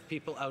thousands of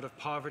people out of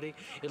poverty,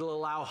 it'll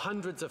allow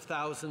hundreds of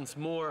thousands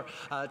more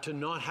to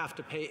not have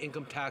to pay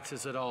income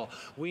taxes at all.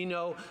 We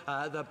know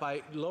that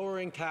by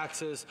lowering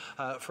taxes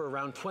for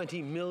around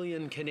 20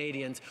 million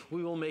Canadians,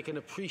 we will make an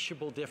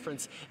appreciable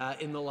difference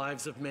in the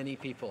lives of many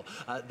people.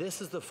 This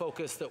is the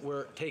focus that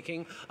we're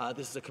taking.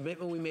 This is a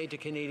commitment we made to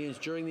Canadians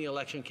during the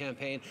election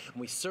campaign,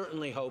 and we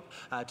certainly hope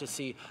to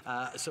see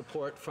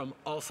support from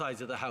all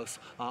sides of the House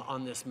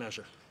on this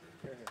measure.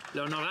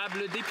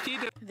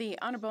 The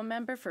Honourable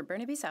Member for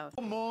Burnaby South.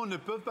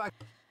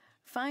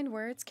 Fine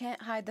words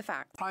can't hide the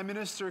fact. Prime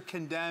Minister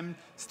condemned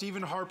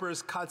Stephen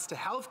Harper's cuts to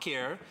health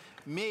care,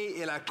 mais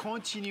il a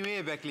continué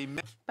avec les...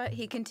 But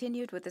he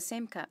continued with the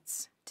same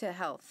cuts to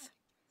health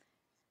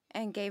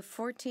and gave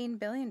 $14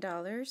 billion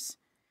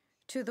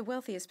to the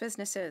wealthiest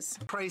businesses.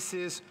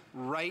 Crisis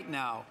right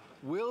now.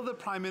 Will the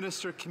Prime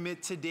Minister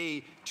commit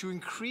today to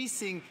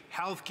increasing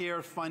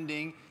healthcare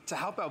funding to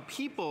help out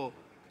people,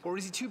 or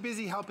is he too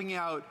busy helping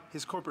out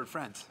his corporate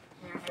friends?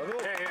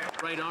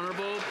 Right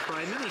Honourable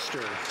Prime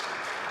Minister.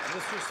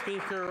 Mr.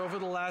 Speaker, over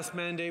the last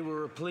mandate, we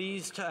were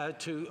pleased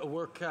to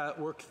work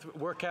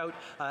out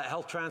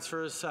health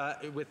transfers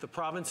with the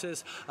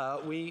provinces.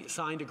 We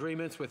signed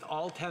agreements with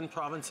all 10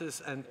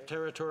 provinces and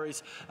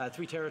territories,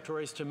 3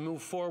 territories, to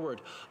move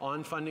forward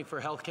on funding for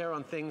health care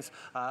on things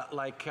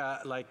like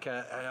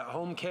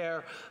home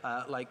care,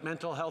 like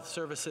mental health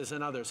services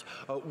and others.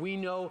 We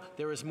know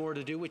there is more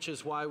to do, which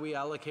is why we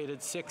allocated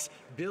 $6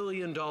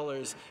 billion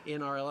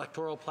in our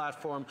electoral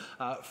platform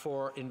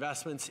for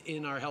investments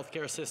in our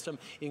healthcare system,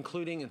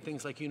 including in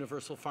things like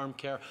universal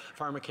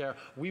pharmacare.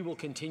 We will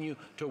continue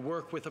to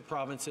work with the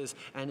provinces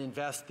and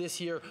invest. This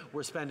year,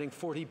 we're spending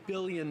 $40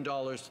 billion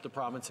to the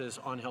provinces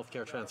on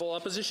healthcare transfer.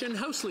 Opposition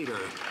House Leader.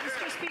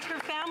 Mr. Speaker,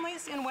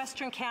 families in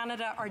Western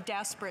Canada are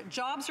desperate.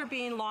 Jobs are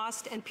being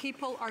lost and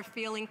people are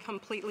feeling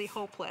completely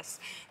hopeless.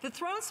 The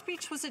throne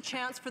speech was a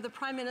chance for the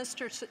Prime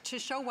Minister to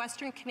show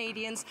Western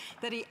Canadians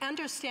that he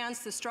understands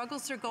the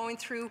struggles they're going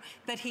through,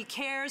 that he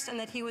cares, and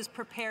that he was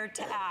prepared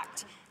to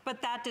act. But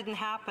that didn't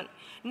happen.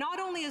 Not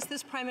only is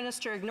this Prime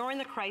Minister ignoring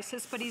the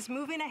crisis, but he's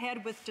moving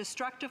ahead with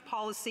destructive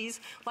policies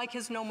like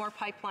his No More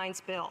Pipelines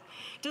bill.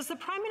 Does the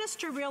Prime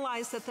Minister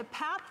realize that the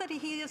path that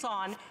he is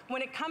on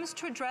when it comes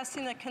to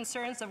addressing the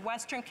concerns of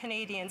Western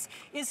Canadians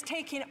is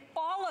taking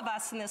all of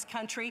us in this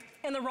country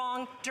in the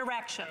wrong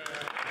direction?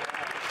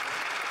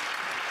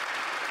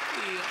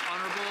 The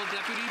Honourable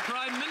Deputy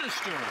Prime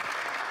Minister.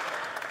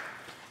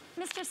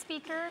 Mr.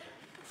 Speaker,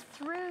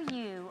 through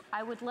you,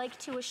 I would like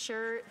to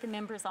assure the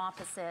members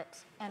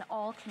opposite and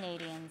all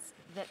Canadians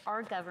that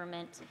our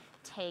government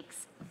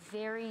takes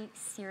very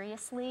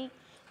seriously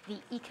the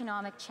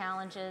economic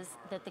challenges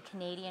that the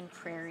Canadian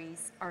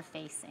prairies are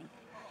facing.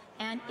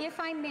 And if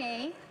I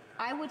may,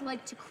 I would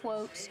like to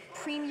quote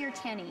Premier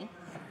Tenney,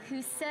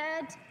 who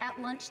said at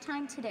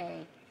lunchtime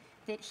today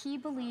that he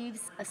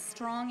believes a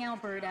strong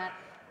Alberta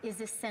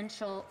is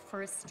essential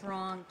for a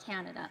strong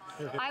Canada.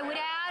 I would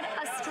add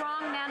a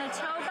strong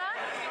Manitoba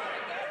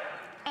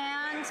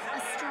and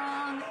a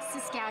strong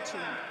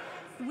Saskatchewan.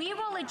 We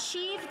will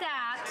achieve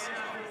that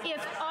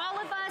if all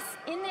of us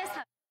in this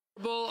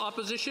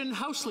Opposition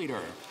House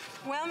Leader.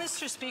 Well,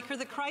 Mr. Speaker,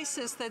 the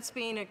crisis that's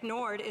being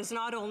ignored is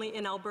not only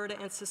in Alberta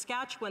and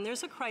Saskatchewan.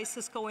 There's a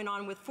crisis going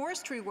on with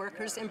forestry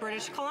workers in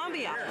British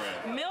Columbia.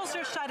 Mills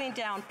are shutting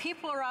down.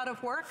 People are out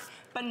of work,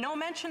 but no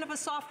mention of a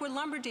softwood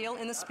lumber deal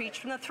in the speech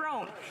from the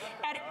throne.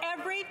 At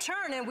every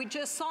turn, and we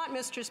just saw it,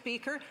 Mr.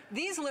 Speaker,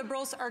 these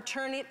Liberals are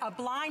turning a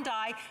blind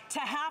eye to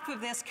half of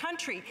this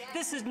country.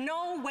 This is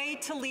no way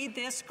to lead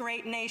this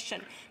great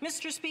nation.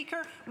 Mr.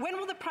 Speaker, when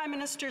will the Prime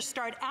Minister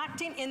start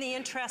acting in the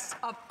interests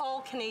of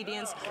all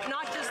Canadians,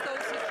 not just those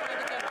who are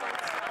trying to get votes?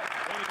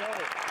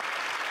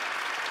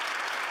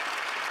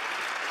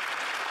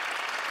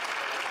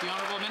 The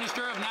Honourable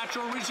Minister of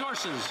Natural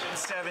Resources. In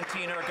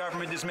 2017, our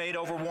government has made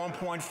over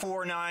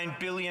 $1.49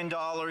 billion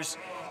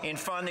in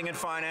funding and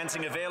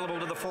financing available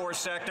to the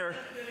forest sector.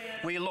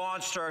 We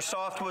launched our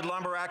Softwood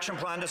Lumber Action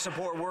Plan to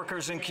support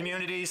workers and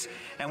communities,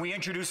 and we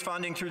introduced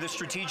funding through the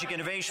Strategic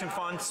Innovation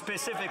Fund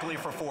specifically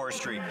for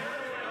forestry.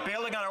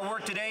 Building on our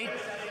work to date,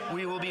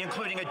 we will be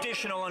including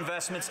additional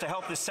investments to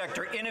help this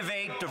sector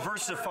innovate,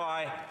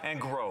 diversify, and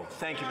grow.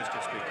 Thank you,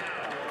 Mr. Speaker.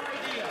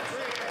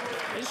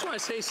 I just want to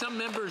say some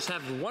members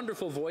have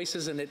wonderful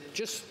voices, and it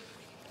just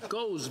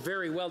goes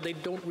very well. They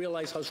don't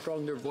realize how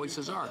strong their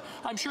voices are.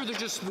 I'm sure they're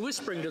just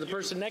whispering to the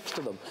person next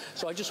to them.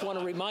 So I just want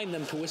to remind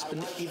them to whisper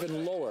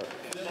even lower.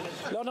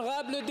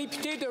 L'honorable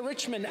député de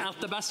Richmond,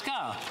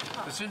 Athabasca.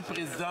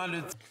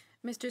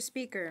 Mr.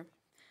 Speaker,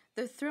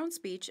 the throne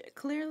speech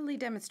clearly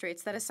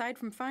demonstrates that aside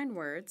from fine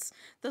words,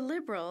 the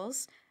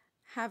Liberals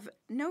have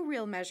no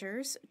real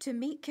measures to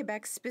meet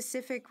Quebec's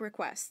specific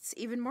requests.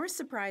 Even more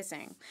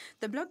surprising,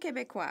 the Bloc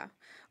Québécois,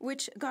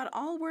 which got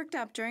all worked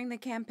up during the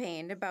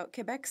campaign about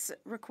Quebec's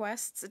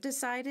requests,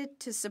 decided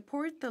to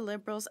support the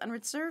Liberals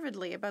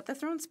unreservedly about the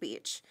throne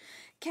speech.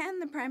 Can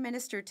the Prime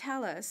Minister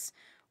tell us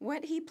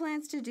what he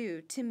plans to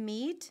do to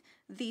meet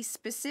the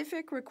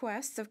specific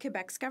requests of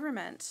Quebec's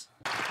government?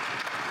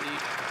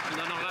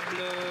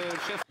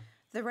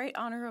 The Right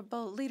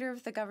Honourable Leader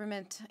of the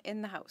Government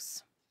in the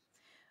House.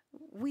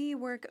 We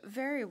work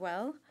very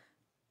well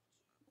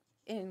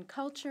in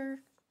culture,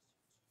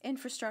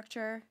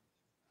 infrastructure,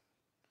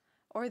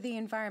 or the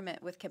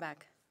environment with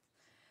Quebec.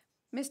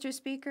 Mr.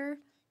 Speaker,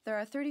 there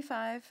are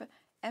 35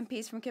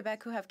 MPs from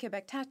Quebec who have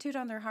Quebec tattooed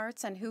on their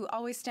hearts and who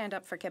always stand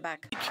up for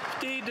Quebec.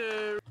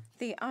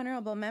 The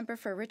Honourable Member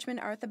for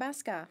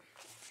Richmond-Athabasca.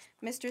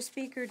 Mr.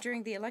 Speaker,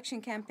 during the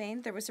election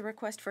campaign, there was a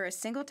request for a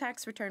single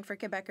tax return for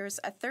Quebecers,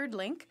 a third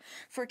link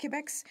for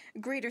Quebec's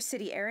greater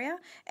city area,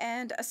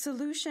 and a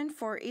solution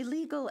for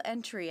illegal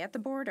entry at the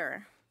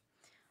border.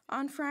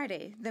 On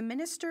Friday, the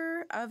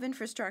Minister of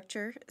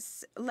Infrastructure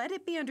let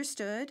it be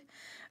understood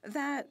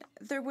that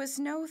there was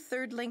no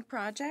third link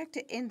project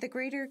in the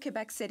greater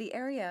Quebec City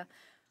area,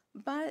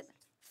 but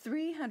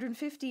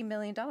 $350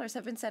 million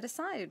have been set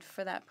aside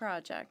for that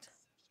project.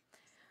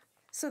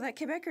 So that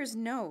Quebecers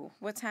know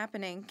what's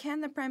happening,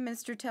 can the Prime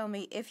Minister tell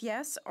me if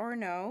yes or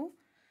no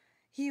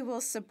he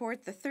will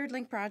support the third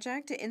link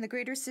project in the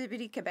greater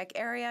city Quebec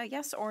area,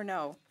 yes or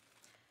no?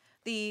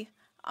 The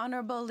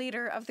Honourable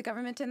Leader of the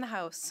Government in the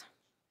House.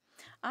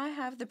 I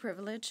have the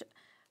privilege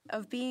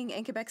of being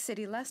in Quebec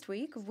City last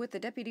week with the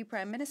Deputy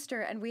Prime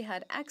Minister, and we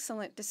had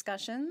excellent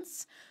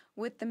discussions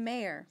with the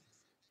Mayor.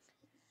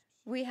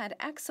 We had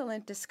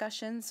excellent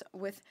discussions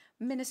with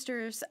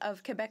ministers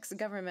of Quebec's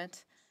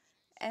government,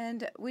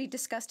 and we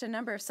discussed a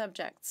number of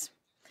subjects.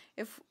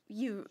 If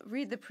you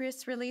read the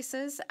press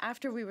releases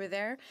after we were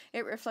there,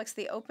 it reflects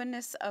the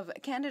openness of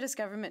Canada's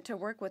government to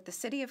work with the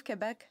City of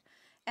Quebec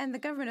and the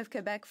Government of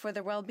Quebec for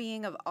the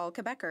well-being of all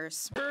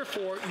Quebecers.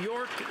 For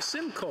York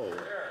Simcoe.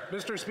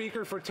 Mr.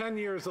 Speaker, for 10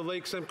 years, the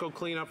Lake Simcoe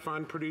Cleanup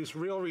Fund produced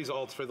real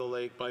results for the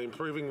lake by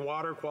improving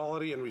water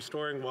quality and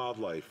restoring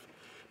wildlife.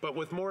 But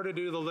with more to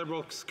do, the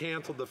Liberals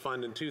cancelled the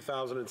fund in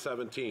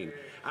 2017.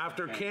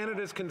 After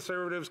Canada's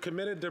Conservatives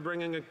committed to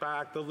bringing it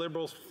back, the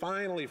Liberals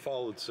finally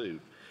followed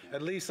suit.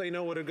 At least they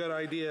know what a good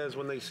idea is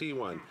when they see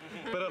one.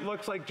 But it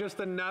looks like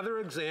just another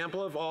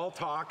example of all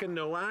talk and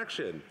no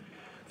action.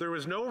 There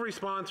was no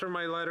response from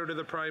my letter to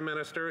the Prime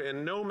Minister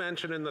and no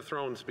mention in the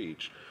throne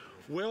speech.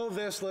 Will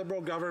this Liberal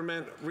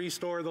government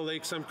restore the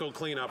Lake Simcoe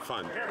Cleanup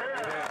Fund? The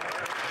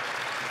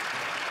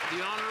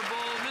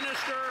Honourable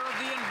Minister of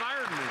the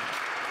Environment.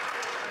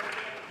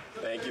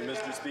 Thank you,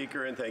 Mr.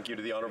 Speaker, and thank you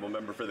to the Honourable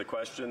Member for the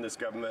question. This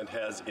government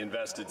has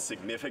invested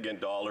significant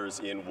dollars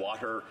in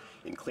water,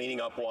 in cleaning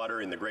up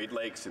water in the Great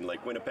Lakes, in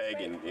Lake Winnipeg,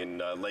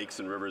 in lakes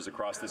and rivers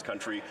across this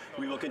country.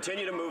 We will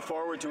continue to move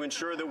forward to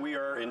ensure that we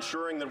are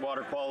ensuring that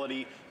water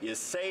quality is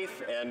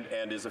safe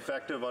and is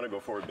effective on a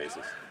go-forward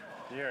basis.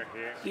 Here,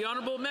 here. The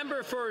Honourable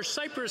Member for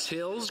Cypress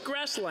Hills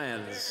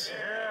Grasslands.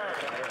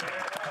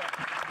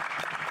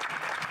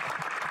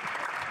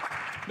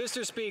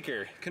 Mr.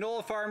 Speaker,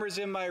 canola farmers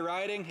in my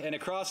riding and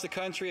across the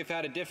country have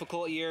had a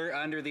difficult year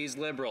under these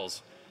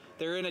Liberals.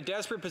 They're in a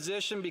desperate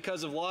position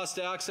because of lost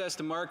access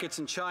to markets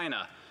in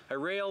China, a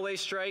railway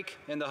strike,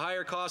 and the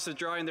higher cost of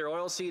drying their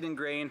oilseed and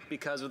grain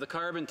because of the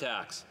carbon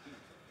tax.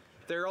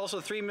 There are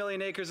also 3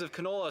 million acres of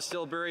canola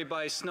still buried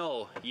by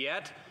snow,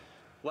 yet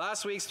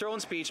last week's throne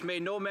speech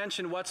made no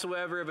mention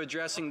whatsoever of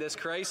addressing this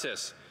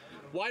crisis.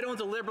 Why don't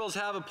the Liberals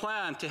have a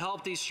plan to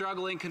help these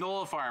struggling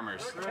canola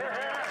farmers?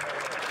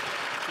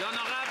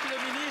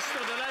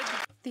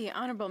 The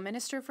Honourable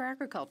Minister for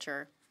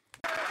Agriculture.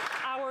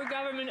 Our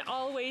government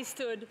always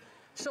stood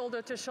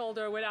shoulder to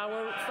shoulder with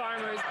our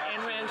farmers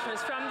and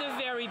ranchers from the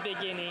very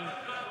beginning.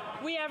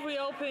 We have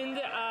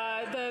reopened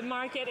the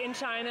market in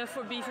China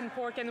for beef and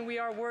pork, and we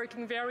are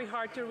working very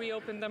hard to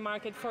reopen the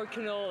market for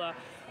canola.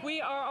 We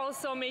are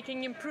also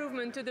making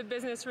improvement to the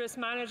business risk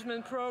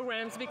management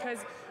programs because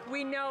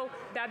we know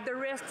that the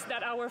risks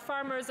that our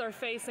farmers are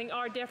facing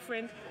are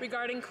different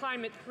regarding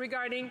climate,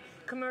 regarding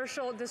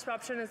commercial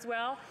disruption as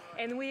well,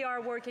 and we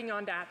are working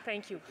on that.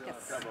 Thank you.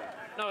 Yes.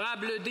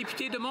 Honorable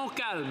député de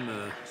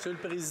Montcalm.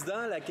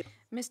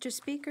 Mr.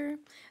 Speaker,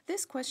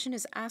 this question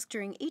is asked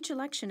during each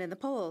election in the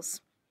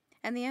polls,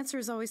 and the answer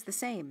is always the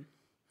same.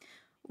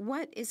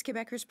 What is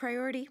Quebecers'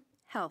 priority?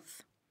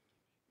 Health.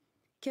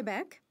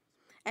 Quebec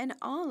and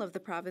all of the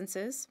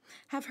provinces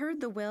have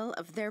heard the will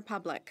of their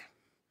public.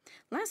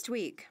 Last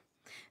week,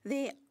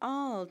 they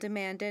all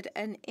demanded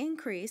an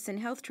increase in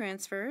health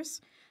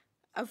transfers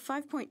of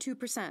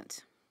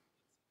 5.2%.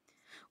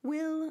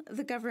 Will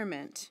the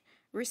government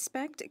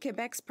respect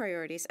Quebec's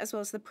priorities as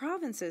well as the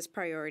province's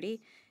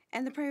priority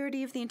and the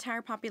priority of the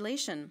entire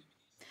population?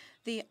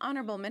 The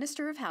Honourable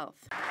Minister of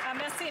Health.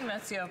 Merci,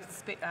 Monsieur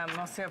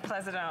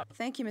President.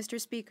 Thank you, Mr.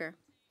 Speaker.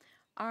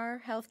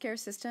 Our healthcare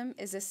system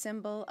is a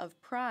symbol of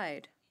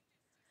pride,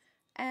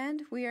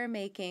 and we are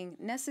making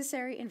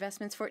necessary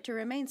investments for it to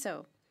remain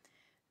so.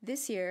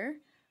 This year,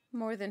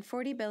 more than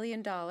 $40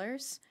 billion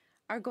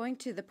are going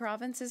to the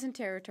provinces and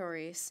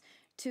territories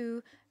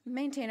to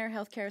maintain our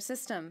healthcare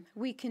system.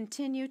 We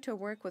continue to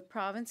work with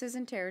provinces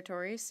and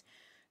territories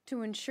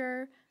to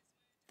ensure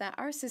that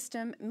our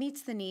system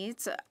meets the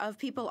needs of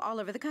people all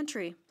over the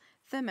country.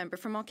 The member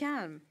from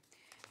Montcalm.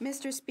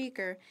 Mr.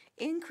 Speaker,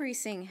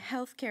 increasing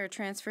healthcare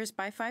transfers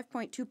by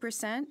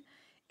 5.2%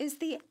 is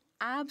the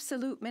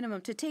absolute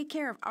minimum to take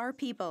care of our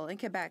people in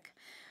Quebec.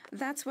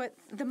 That's what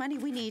the money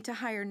we need to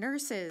hire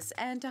nurses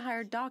and to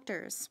hire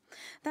doctors.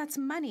 That's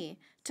money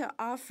to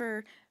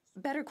offer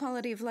better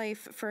quality of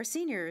life for our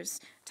seniors,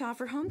 to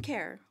offer home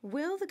care.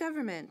 Will the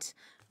government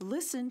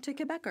listen to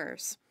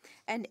Quebecers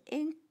and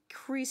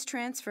increase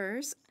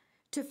transfers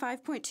to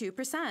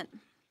 5.2%?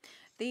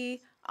 The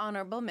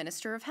Honourable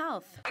Minister of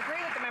Health. I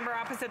agree with the member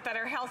opposite that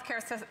our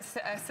healthcare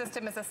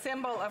system is a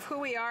symbol of who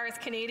we are as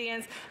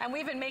Canadians, and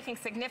we've been making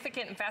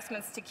significant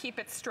investments to keep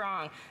it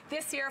strong.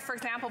 This year, for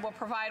example, we'll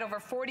provide over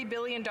 $40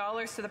 billion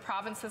to the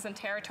provinces and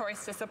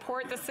territories to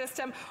support the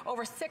system,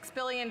 over $6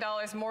 billion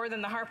more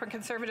than the Harper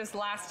Conservatives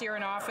last year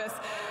in office.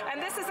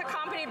 And this is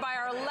accompanied by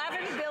our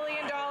 $11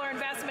 billion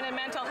investment in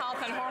mental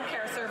health and home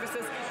care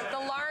services, the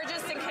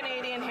largest in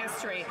Canadian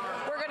history.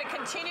 We're going to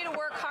continue to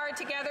work hard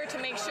together to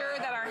make sure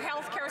that our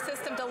healthcare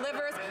system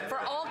delivers for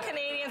all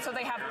Canadians so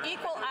they have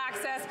equal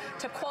access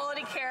to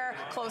quality care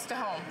close to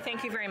home.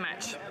 Thank you very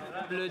much.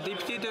 Le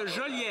député de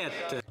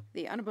Joliette.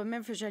 The Honourable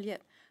Member for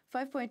Joliette.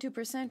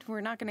 5.2%, we're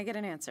not going to get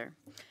an answer.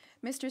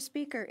 Mr.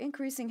 Speaker,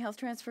 increasing health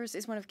transfers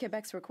is one of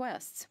Quebec's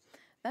requests.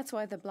 That's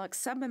why the Bloc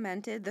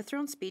sub-amended the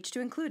throne speech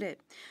to include it.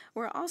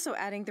 We're also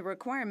adding the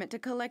requirement to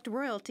collect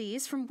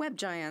royalties from web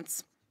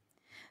giants.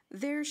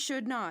 There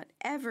should not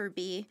ever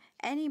be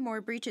any more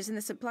breaches in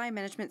the supply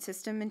management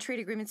system and trade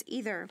agreements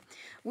either.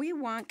 We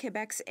want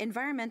Quebec's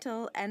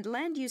environmental and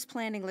land use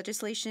planning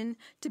legislation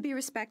to be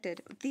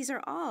respected. These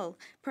are all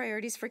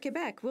priorities for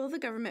Quebec. Will the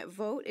government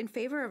vote in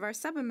favor of our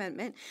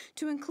sub-amendment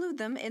to include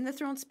them in the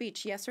throne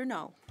speech, yes or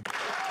no?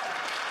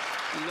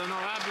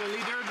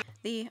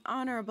 The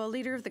Honourable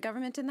Leader of the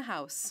Government in the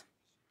House.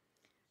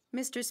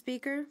 Mr.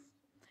 Speaker,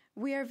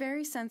 we are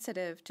very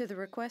sensitive to the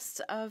requests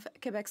of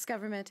Quebec's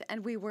government,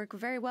 and we work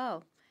very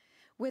well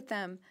with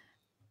them.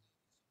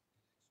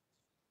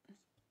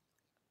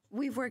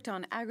 We've worked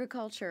on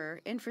agriculture,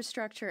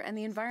 infrastructure, and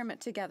the environment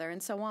together,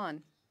 and so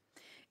on.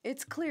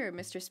 It's clear,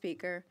 Mr.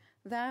 Speaker,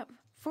 that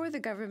for the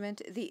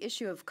government, the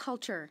issue of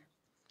culture,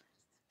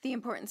 the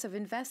importance of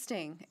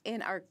investing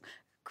in our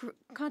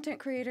content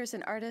creators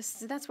and artists,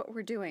 that's what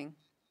we're doing.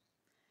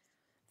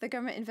 The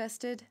government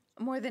invested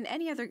more than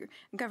any other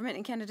government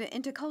in Canada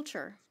into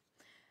culture.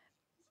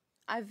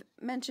 I've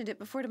mentioned it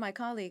before to my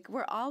colleague.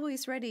 We're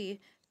always ready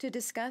to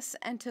discuss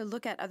and to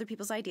look at other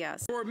people's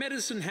ideas. For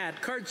Medicine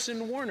Hat,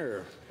 Carson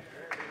Warner.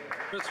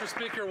 Mr.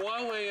 Speaker,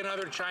 Huawei and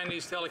other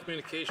Chinese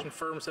telecommunication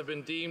firms have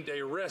been deemed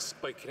a risk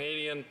by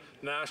Canadian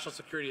national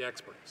security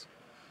experts.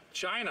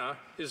 China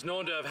is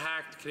known to have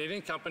hacked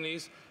Canadian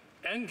companies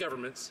and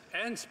governments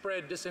and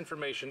spread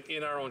disinformation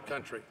in our own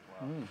country.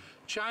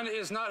 China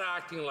is not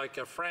acting like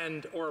a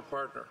friend or a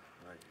partner.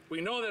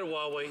 We know that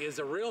Huawei is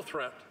a real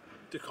threat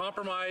to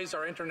compromise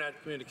our internet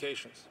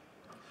communications.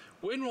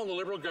 When will the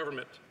Liberal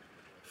government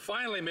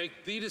finally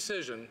make the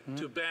decision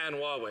to ban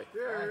Huawei?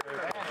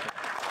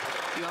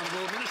 The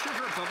Honourable Minister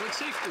for Public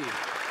Safety.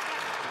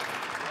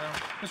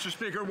 Mr.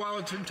 Speaker, while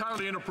it's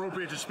entirely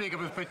inappropriate to speak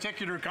of a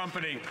particular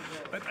company,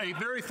 a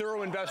very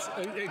thorough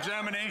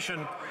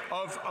examination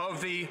of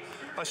the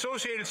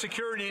associated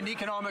security and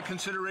economic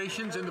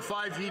considerations in the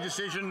 5G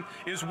decision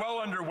is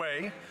well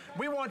underway.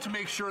 We want to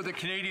make sure that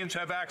Canadians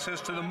have access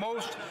to the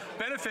most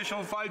beneficial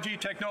 5G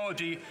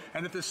technology,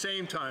 and at the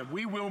same time,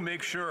 we will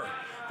make sure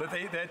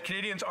that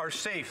Canadians are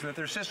safe and that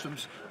their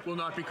systems will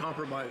not be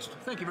compromised.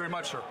 Thank you very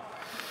much, sir.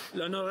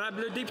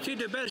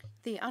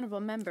 The Honourable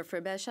Member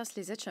for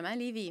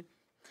Bellechasse-les-Etchemins-Lévis.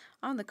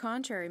 On the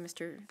contrary,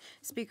 Mr.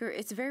 Speaker,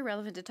 it's very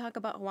relevant to talk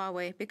about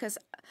Huawei because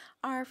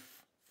our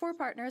four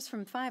partners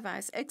from Five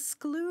Eyes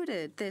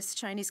excluded this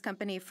Chinese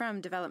company from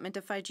development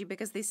of 5G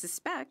because they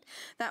suspect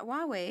that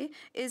Huawei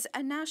is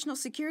a national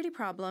security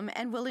problem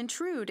and will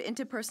intrude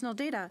into personal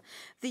data.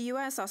 The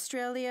US,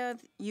 Australia,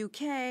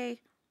 UK,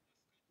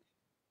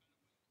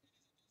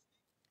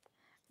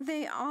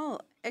 they all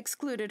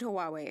excluded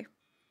Huawei.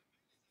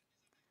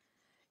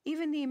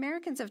 Even the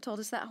Americans have told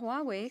us that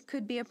Huawei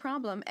could be a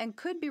problem and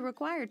could be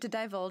required to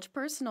divulge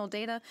personal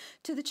data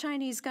to the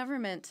Chinese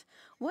government.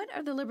 What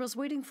are the Liberals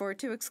waiting for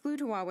to exclude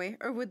Huawei,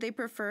 or would they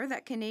prefer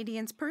that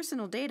Canadians'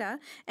 personal data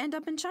end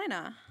up in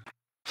China?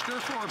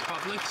 Minister for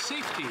Public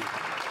Safety.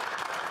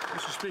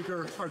 Mr.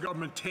 Speaker, our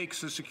government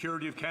takes the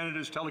security of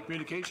Canada's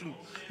telecommunication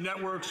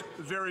networks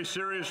very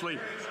seriously.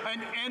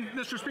 And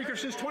Mr. Speaker,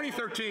 since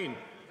 2013,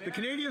 the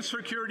Canadian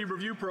Security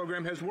Review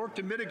Program has worked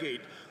to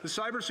mitigate the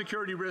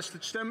cybersecurity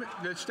risks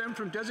that stem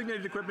from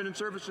designated equipment and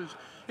services,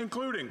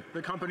 including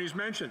the companies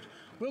mentioned.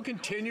 we'll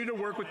continue to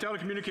work with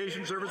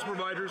telecommunication service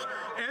providers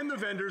and the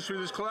vendors through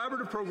this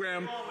collaborative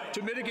program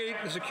to mitigate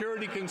the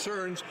security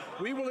concerns.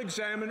 We will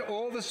examine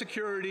all the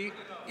security,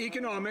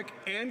 economic,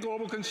 and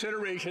global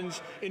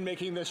considerations in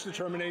making this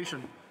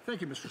determination.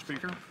 Thank you, Mr.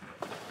 Speaker.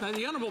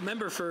 The honourable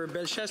member for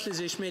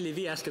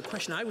Bellechasse-les-Échemins-Lévis asked a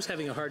question. I was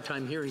having a hard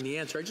time hearing the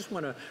answer. I just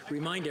want to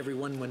remind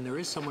everyone, when there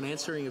is someone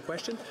answering a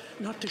question,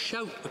 not to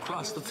shout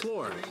across the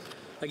floor.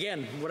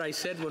 Again, what I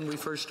said when we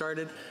first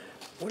started,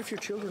 what if your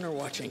children are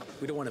watching?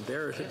 We don't want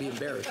to be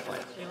embarrassed by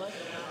it.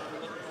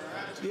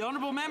 The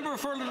honourable member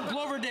for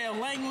Cloverdale,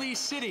 Langley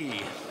City.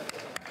 I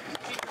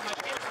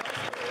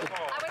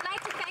would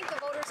like to thank the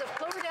voters of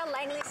Cloverdale,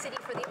 Langley City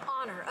for the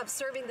honour of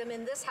serving them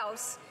in this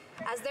House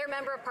as their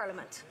Member of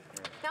Parliament.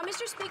 Now,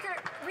 Mr. Speaker,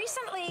 the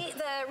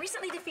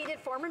recently defeated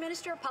former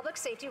Minister of Public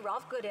Safety,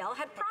 Ralph Goodale,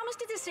 had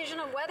promised a decision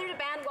on whether to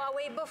ban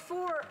Huawei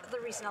before the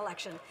recent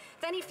election.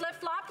 Then he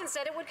flip-flopped and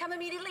said it would come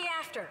immediately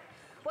after.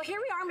 Well,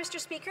 here we are, Mr.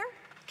 Speaker.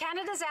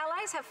 Canada's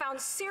allies have found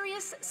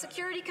serious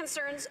security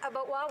concerns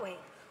about Huawei.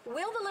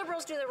 Will the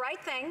Liberals do the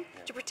right thing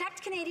to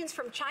protect Canadians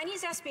from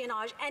Chinese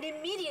espionage and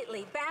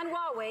immediately ban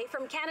Huawei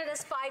from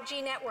Canada's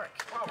 5G network?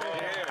 The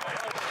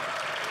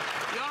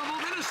Honourable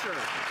Minister.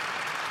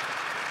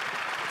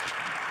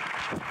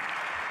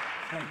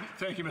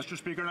 Thank you, Mr.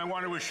 Speaker, and I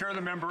want to assure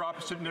the member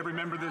opposite and every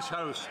member of this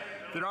House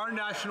that our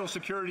national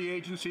security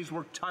agencies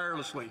work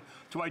tirelessly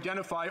to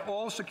identify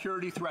all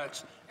security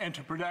threats and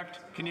to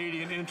protect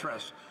Canadian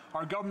interests.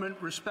 Our government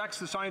respects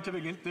the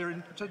scientific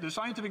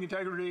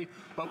integrity,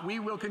 but we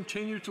will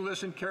continue to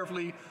listen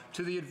carefully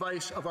to the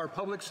advice of our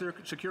public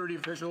security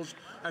officials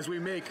as we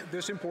make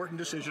this important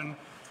decision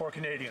for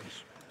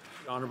Canadians.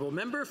 The honourable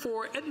member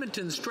for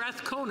Edmonton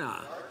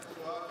Strathcona.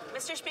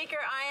 Mr. Speaker,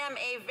 I am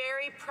a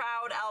very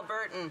proud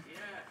Albertan,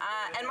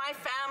 and my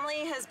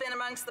family has been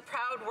amongst the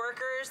proud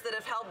workers that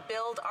have helped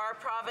build our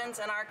province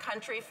and our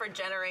country for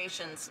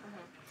generations.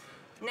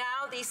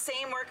 Now these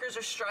same workers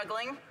are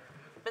struggling,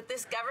 but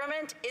this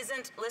government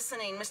isn't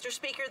listening. Mr.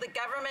 Speaker, the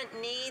government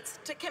needs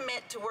to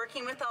commit to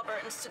working with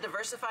Albertans to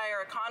diversify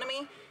our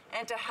economy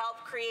and to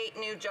help create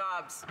new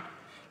jobs.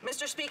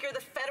 Mr. Speaker,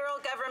 the federal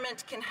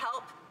government can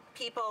help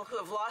people who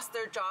have lost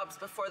their jobs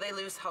before they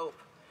lose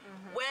hope.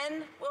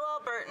 When will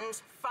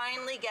Albertans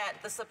finally get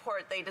the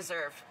support they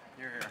deserve?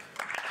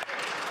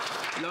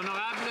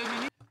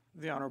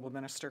 The Honourable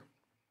Minister.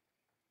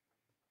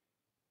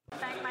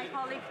 Thank my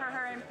colleague for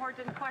her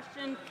important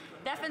question.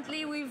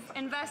 Definitely, we've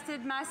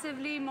invested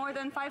massively, more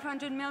than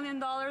 $500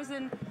 million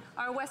in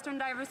our Western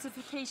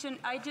Diversification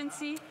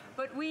Agency,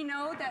 but we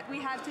know that we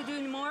have to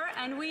do more,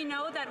 and we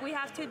know that we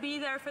have to be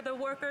there for the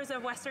workers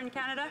of Western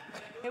Canada.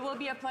 It will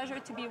be a pleasure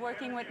to be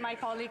working with my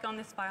colleague on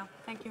this file.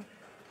 Thank you.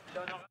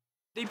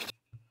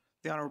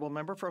 The Honourable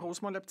Member for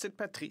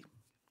Rosemont-le-Petite-Patrie.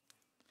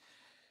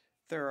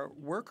 There are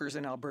workers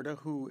in Alberta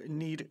who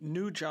need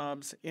new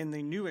jobs in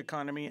the new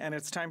economy, and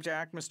it's time to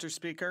act, Mr.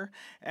 Speaker.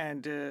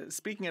 And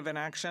speaking of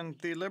inaction,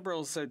 the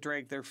Liberals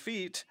dragged their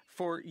feet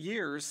for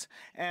years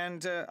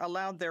and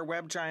allowed their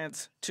web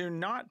giants to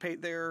not pay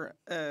their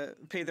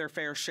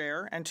fair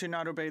share and to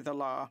not obey the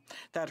law.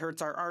 That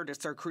hurts our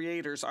artists, our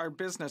creators, our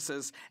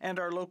businesses, and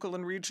our local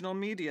and regional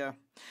media.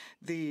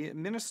 The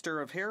Minister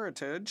of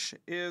Heritage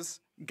is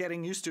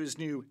getting used to his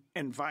new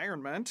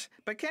environment,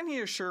 but can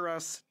he assure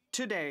us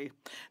today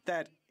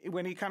that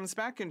when he comes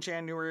back in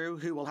January,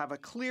 he will have a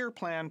clear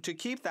plan to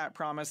keep that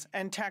promise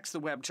and tax the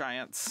web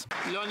giants?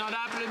 The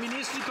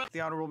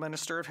Honourable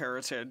Minister of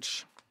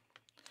Heritage.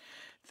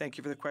 Thank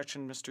you for the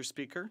question, Mr.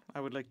 Speaker.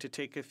 I would like to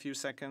take a few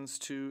seconds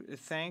to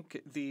thank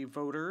the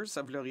voters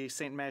of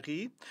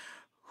Laurier-Sainte-Marie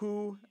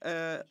who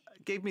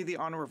gave me the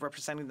honour of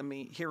representing them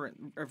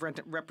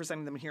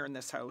here in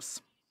this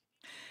House.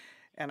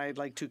 And I'd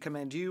like to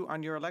commend you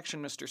on your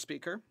election, Mr.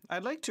 Speaker.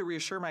 I'd like to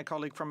reassure my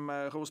colleague from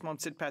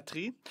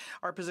Rosemont-Petite-Patrie.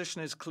 Our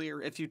position is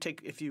clear. If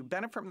you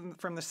benefit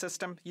from the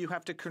system, you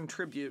have to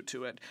contribute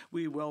to it.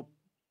 We will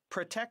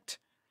protect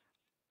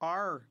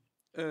our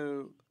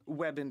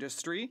web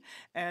industry,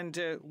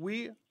 and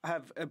we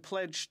have a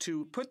pledge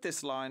to put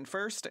this law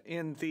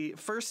in the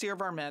first year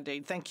of our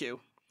mandate. Thank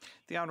you.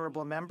 The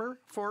Honourable Member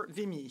for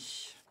Vimy.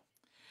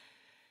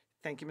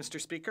 Thank you,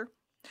 Mr. Speaker.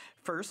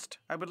 First,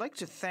 I would like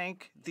to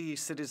thank the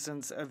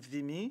citizens of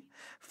Vimy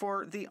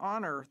for the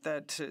honour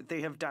that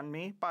they have done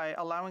me by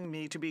allowing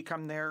me to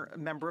become their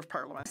Member of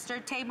Parliament.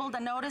 Mr. tabled a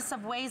notice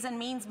of Ways and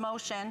Means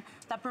motion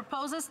that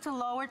proposes to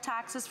lower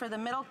taxes for the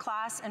middle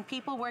class and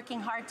people working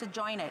hard to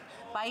join it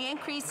by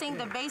increasing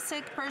the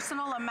basic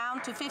personal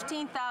amount to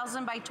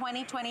 $15,000 by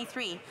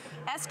 2023.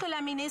 Est-ce que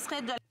la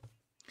ministre de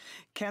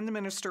Can the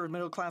Minister of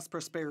Middle Class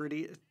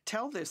Prosperity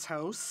tell this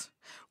House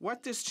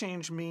what this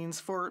change means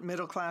for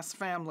middle-class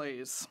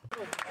families?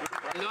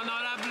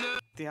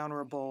 The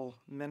Honourable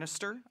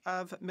Minister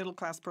of Middle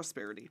Class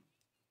Prosperity.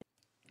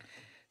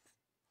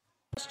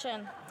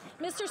 Question.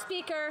 Mr.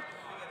 Speaker,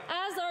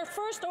 as our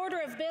first order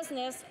of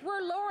business,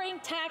 we're lowering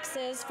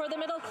taxes for the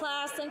middle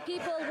class and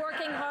people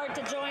working hard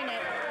to join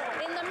it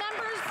in the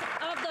members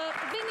of the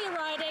Vimy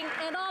riding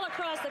and all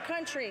across the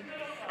country.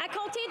 À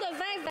compter de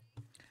 20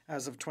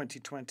 As of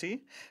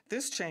 2020,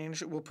 this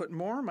change will put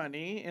more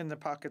money in the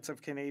pockets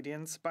of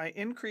Canadians by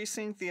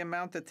increasing the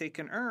amount that they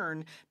can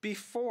earn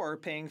before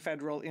paying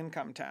federal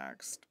income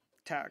tax.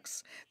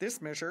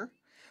 This measure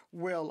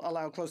will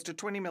allow close to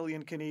 20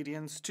 million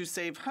Canadians to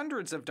save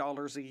hundreds of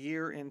dollars a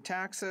year in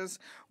taxes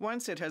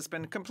once it has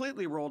been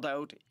completely rolled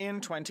out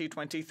in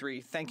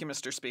 2023. Thank you,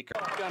 Mr. Speaker.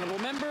 The honourable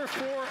member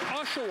for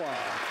Oshawa.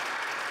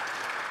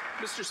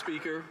 Mr.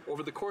 Speaker,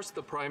 over the course of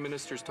the Prime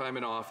Minister's time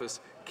in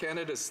office,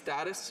 Canada's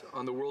status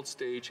on the world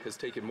stage has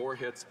taken more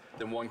hits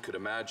than one could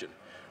imagine.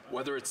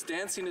 Whether it's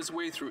dancing his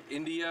way through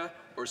India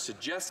or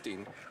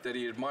suggesting that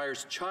he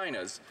admires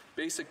China's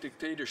basic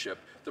dictatorship,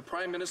 the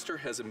Prime Minister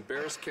has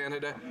embarrassed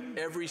Canada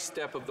every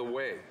step of the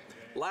way.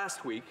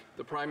 Last week,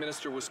 the Prime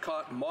Minister was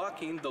caught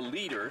mocking the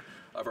leader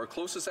of our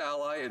closest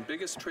ally and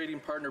biggest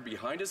trading partner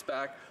behind his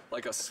back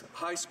like a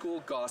high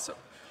school gossip.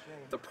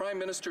 The Prime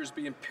Minister is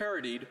being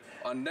parodied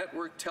on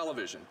network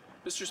television.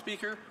 Mr.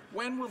 Speaker,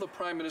 when will the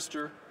Prime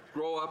Minister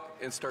grow up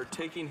and start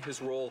taking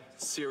his role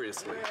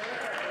seriously?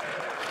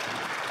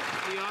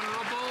 The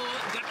Honourable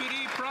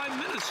Deputy Prime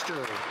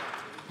Minister.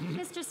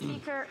 Mr.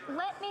 Speaker,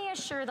 let me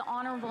assure the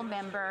honourable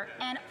member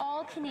and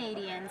all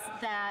Canadians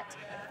that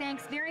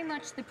thanks very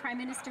much to the Prime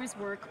Minister's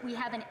work, we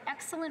have an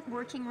excellent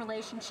working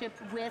relationship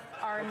with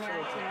our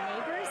American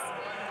neighbours.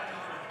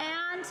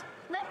 And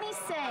let me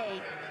say,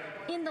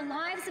 in the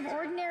lives of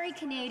ordinary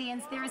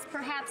Canadians, there is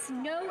perhaps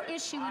no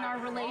issue in our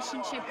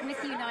relationship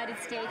with the United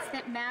States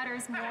that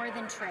matters more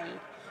than trade.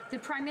 The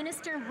Prime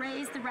Minister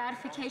raised the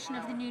ratification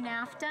of the new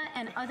NAFTA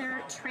and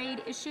other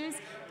trade issues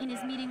in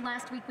his meeting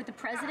last week with the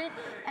President,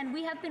 and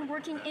we have been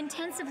working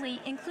intensively,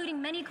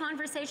 including many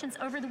conversations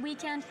over the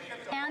weekend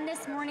and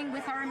this morning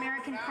with our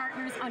American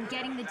partners on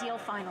getting the deal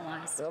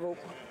finalized. Bravo.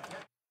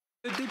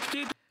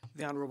 The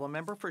Honourable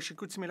Member for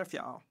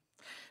Chicoutimi-Lafiard.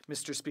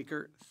 Mr.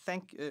 Speaker,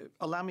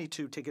 allow me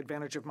to take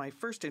advantage of my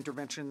first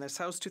intervention in this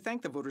House to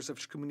thank the voters of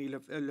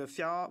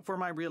Chicoutimi-Lafiard for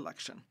my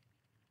re-election.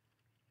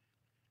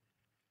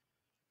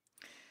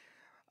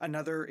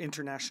 Another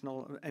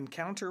international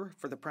encounter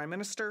for the Prime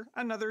Minister,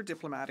 another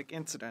diplomatic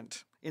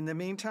incident. In the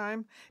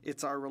meantime,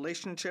 it's our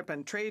relationship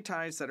and trade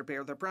ties that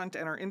bear the brunt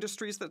and our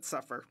industries that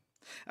suffer.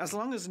 As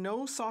long as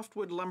no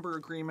softwood lumber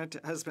agreement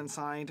has been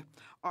signed,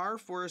 our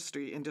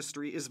forestry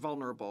industry is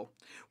vulnerable.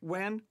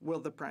 When will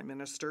the Prime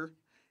Minister,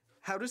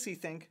 how does he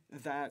think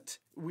that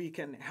we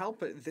can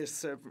help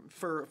this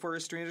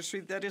forestry industry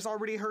that is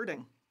already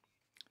hurting?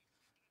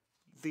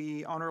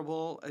 The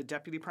Honourable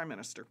Deputy Prime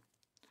Minister.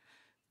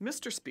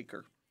 Mr.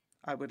 Speaker,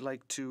 I would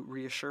like to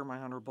reassure my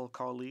honourable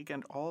colleague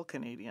and all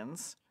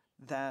Canadians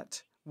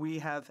that we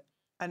have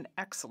an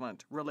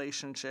excellent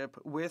relationship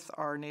with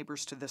our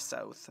neighbours to the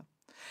south,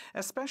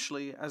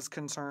 especially as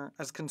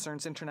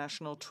concerns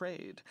international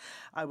trade.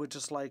 I would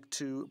just like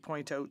to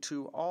point out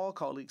to all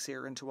colleagues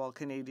here and to all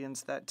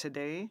Canadians that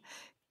today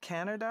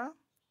Canada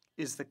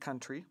is the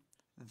country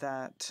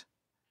that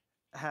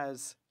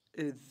has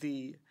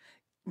the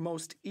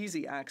most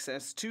easy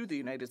access to the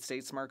United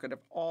States market of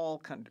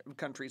all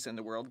countries in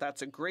the world.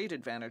 That's a great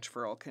advantage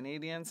for all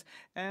Canadians,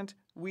 and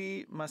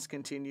we must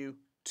continue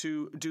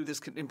to do this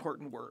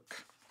important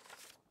work.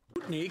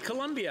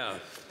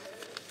 Columbia.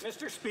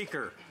 Mr.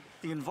 Speaker,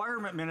 the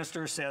Environment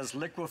Minister says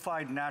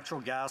liquefied natural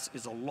gas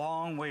is a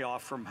long way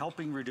off from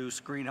helping reduce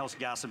greenhouse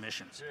gas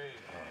emissions.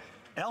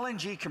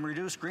 LNG can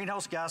reduce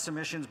greenhouse gas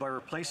emissions by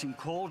replacing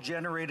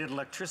coal-generated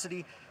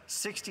electricity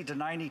 60 to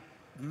 90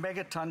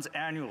 megatons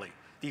annually,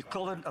 the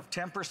equivalent of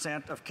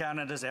 10% of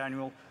Canada's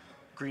annual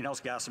greenhouse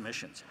gas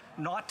emissions,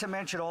 not to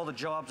mention all the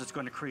jobs it's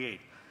going to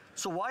create.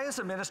 So why is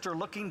the minister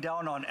looking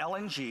down on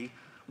LNG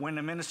when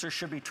the minister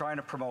should be trying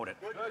to promote it?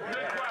 The Honourable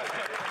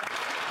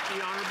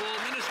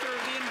Minister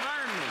of the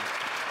Environment.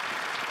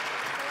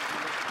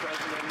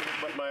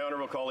 What my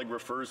honourable colleague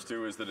refers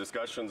to is the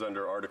discussions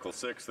under Article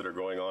 6 that are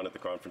going on at the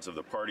Conference of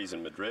the Parties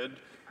in Madrid,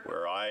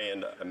 where I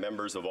and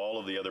members of all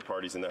of the other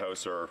parties in the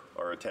House are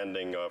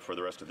attending for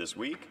the rest of this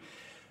week.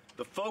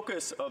 The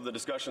focus of the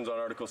discussions on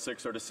Article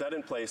 6 are to set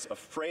in place a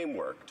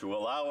framework to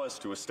allow us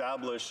to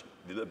establish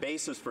the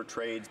basis for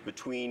trades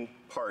between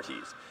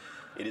parties.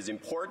 It is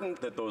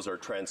important that those are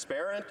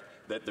transparent,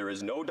 that there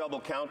is no double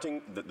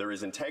counting, that there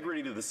is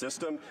integrity to the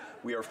system.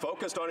 We are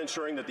focused on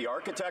ensuring that the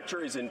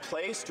architecture is in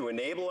place to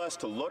enable us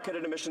to look at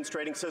an emissions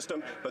trading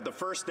system, but the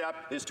first step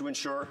is to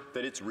ensure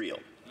that it's real.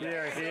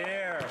 Hear,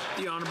 hear.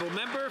 The Honourable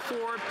Member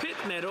for Pitt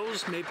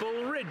Meadows,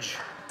 Maple Ridge.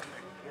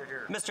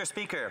 Mr.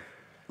 Speaker,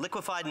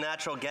 liquefied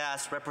natural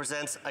gas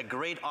represents a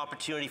great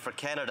opportunity for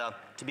Canada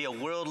to be a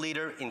world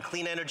leader in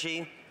clean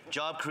energy,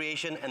 job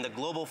creation, and the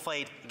global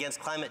fight against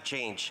climate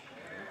change.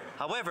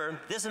 However,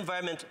 this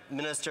Environment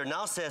Minister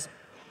now says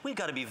we've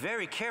got to be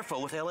very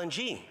careful with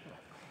LNG.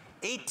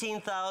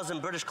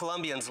 18,000 British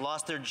Columbians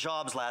lost their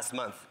jobs last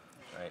month.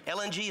 Right.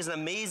 LNG is an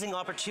amazing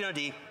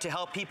opportunity to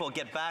help people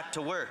get back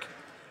to work.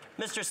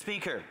 Mr.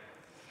 Speaker,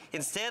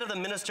 instead of the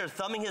minister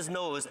thumbing his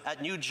nose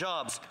at new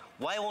jobs,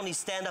 why won't he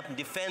stand up and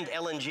defend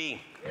LNG?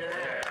 Yeah.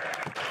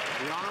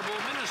 The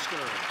Honourable Minister.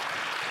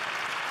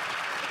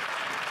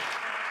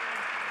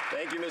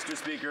 Thank you, Mr.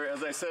 Speaker.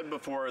 As I said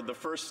before, the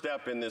first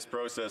step in this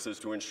process is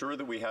to ensure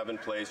that we have in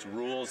place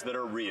rules that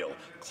are real.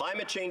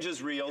 Climate change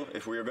is real.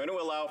 If we are going to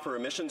allow for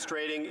emissions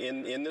trading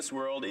in this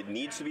world, it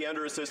needs to be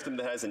under a system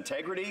that has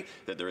integrity,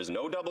 that there is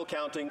no double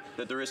counting,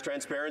 that there is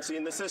transparency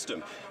in the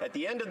system. At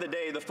the end of the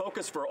day, the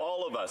focus for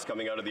all of us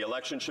coming out of the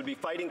election should be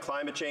fighting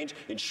climate change,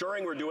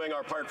 ensuring we're doing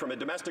our part from a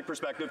domestic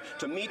perspective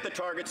to meet the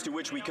targets to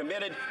which we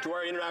committed to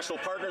our international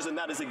partners, and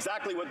that is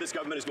exactly what this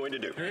government is going to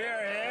do.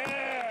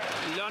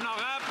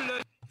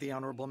 The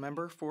honourable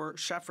member for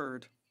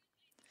Shefford.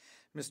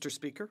 Mr.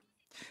 Speaker,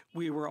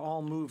 we were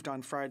all moved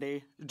on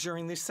Friday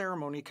during the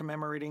ceremony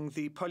commemorating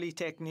the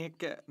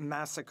Polytechnique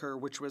massacre,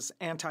 which was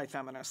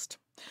anti-feminist.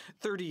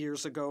 30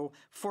 years ago,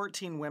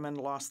 14 women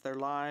lost their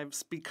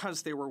lives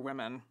because they were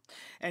women.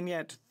 And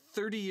yet,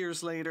 30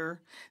 years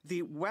later,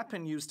 the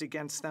weapon used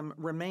against them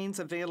remains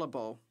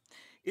available.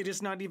 It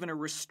is not even a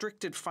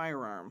restricted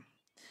firearm.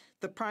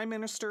 The Prime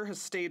Minister has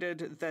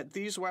stated that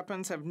these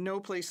weapons have no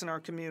place in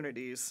our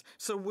communities.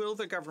 So will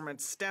the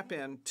government step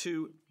in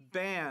to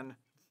ban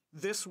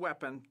this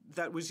weapon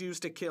that was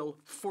used to kill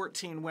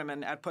 14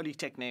 women at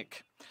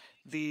Polytechnique?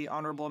 The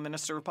Honourable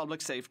Minister of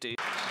Public Safety.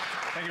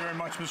 Thank you very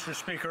much, Mr.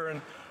 Speaker.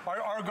 And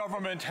our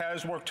government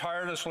has worked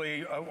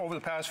tirelessly over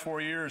the past 4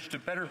 years to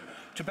better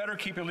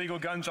keep illegal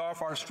guns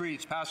off our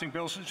streets, passing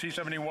Bill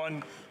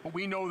C-71. But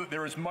we know that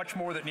there is much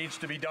more that needs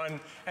to be done,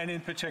 and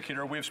in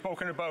particular, we have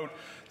spoken about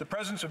the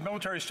presence of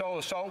military-style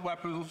assault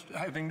weapons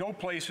having no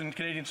place in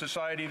Canadian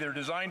society. They're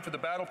designed for the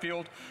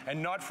battlefield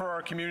and not for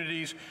our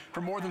communities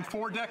for more than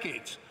 4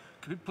 decades.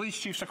 Police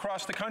chiefs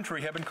across the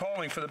country have been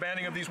calling for the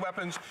banning of these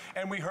weapons,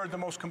 and we heard the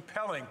most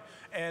compelling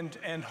and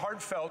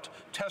heartfelt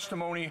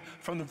testimony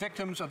from the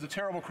victims of the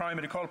terrible crime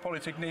at École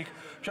Polytechnique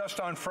just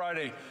on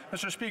Friday.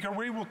 Mr. Speaker,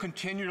 we will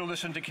continue to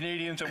listen to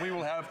Canadians, and we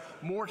will have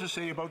more to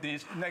say about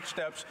these next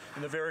steps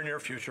in the very near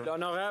future.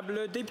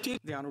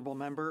 The honourable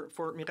member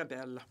for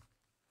Mirabel.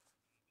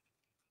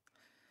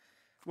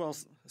 Well,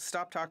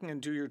 stop talking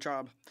and do your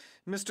job.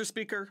 Mr.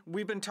 Speaker,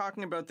 we've been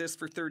talking about this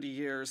for 30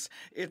 years.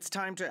 It's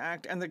time to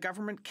act, and the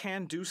government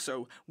can do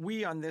so.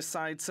 We on this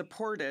side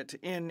support it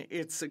in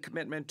its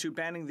commitment to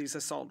banning these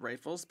assault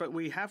rifles, but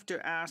we have to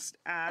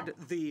add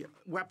the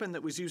weapon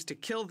that was used to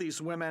kill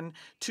these women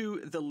to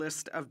the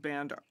list of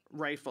banned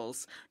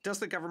rifles. Does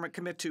the government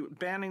commit to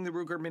banning the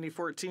Ruger Mini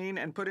 14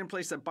 and put in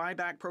place a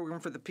buyback program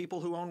for the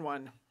people who own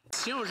one?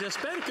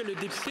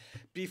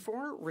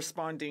 Before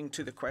responding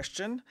to the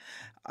question,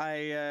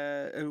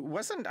 I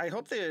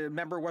hope the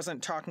member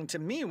wasn't talking to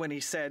me when he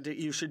said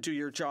you should do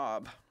your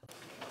job.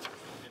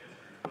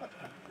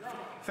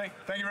 Thank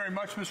you very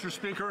much, Mr.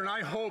 Speaker, and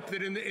I hope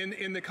that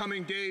in the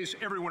coming days,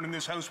 everyone in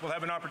this House will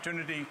have an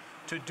opportunity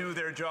to do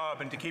their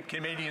job and to keep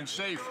Canadians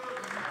safe.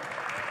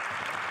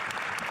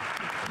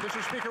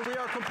 Mr. Speaker, we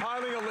are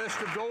compiling a list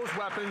of those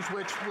weapons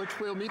which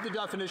will meet the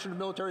definition of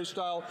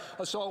military-style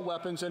assault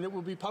weapons, and it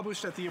will be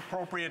published at the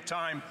appropriate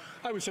time.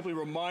 I would simply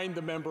remind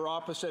the member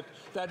opposite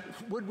that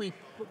would we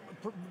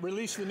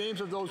release the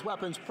names of those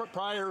weapons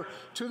prior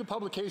to the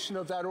publication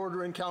of that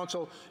order in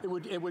Council, it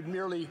would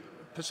merely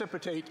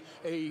precipitate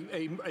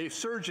a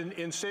surge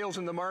in sales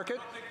in the market,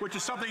 which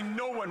is something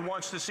no one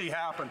wants to see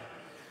happen.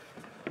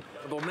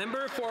 Honourable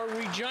member for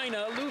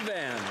Regina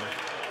Louvain.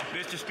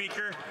 Mr.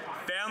 Speaker,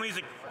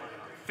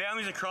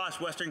 families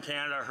across Western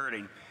Canada are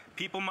hurting.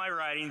 People in my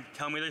riding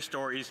tell me their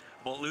stories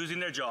about losing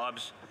their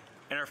jobs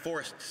and are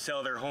forced to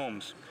sell their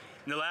homes.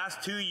 In the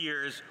last 2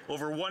 years,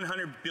 over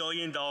 $100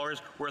 billion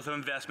worth of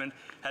investment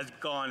has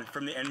gone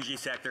from the energy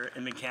sector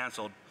and been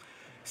cancelled.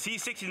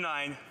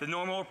 C-69, the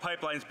normal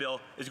pipelines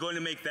bill, is going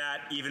to make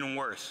that even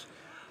worse.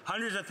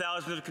 Hundreds of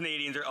thousands of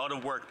Canadians are out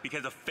of work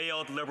because of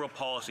failed Liberal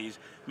policies.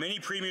 Many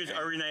premiers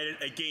are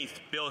united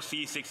against Bill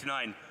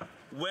C-69.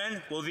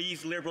 When will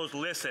these Liberals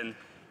listen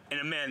and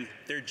amend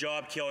their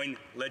job-killing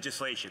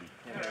legislation?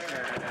 The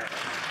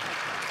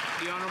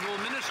Honourable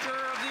Minister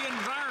of the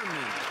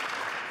Environment.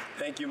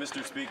 Thank you,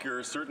 Mr.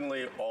 Speaker.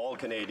 Certainly all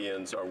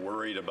Canadians are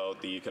worried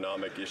about the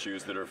economic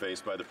issues that are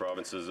faced by the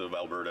provinces of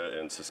Alberta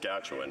and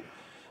Saskatchewan.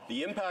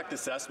 The Impact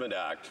Assessment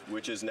Act,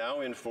 which is now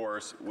in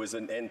force, was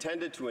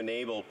intended to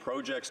enable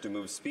projects to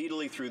move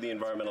speedily through the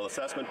environmental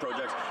assessment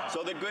projects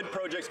so that good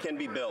projects can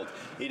be built.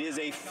 It is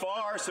a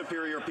far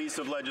superior piece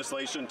of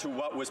legislation to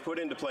what was put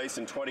into place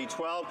in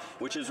 2012,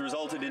 which has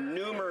resulted in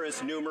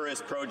numerous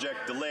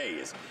project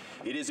delays.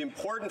 It is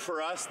important for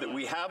us that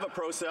we have a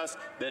process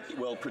that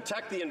will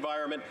protect the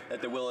environment,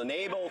 that will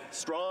enable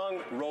strong,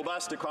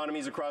 robust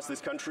economies across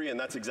this country, and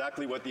that's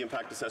exactly what the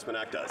Impact Assessment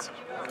Act does.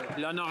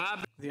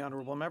 The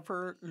Honourable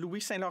Member Louis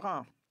St.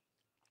 Laurent.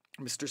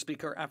 Mr.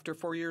 Speaker, after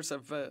 4 years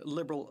of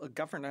Liberal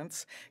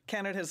governance,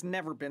 Canada has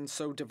never been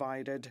so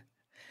divided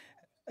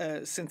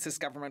since this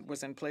government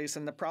was in place.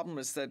 And the problem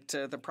is that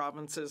the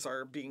provinces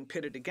are being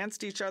pitted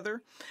against each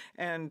other.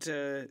 And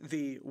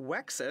the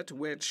Wexit,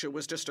 which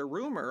was just a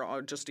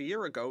rumor just a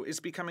year ago, is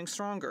becoming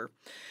stronger.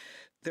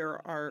 There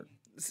are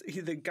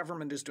the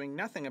government is doing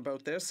nothing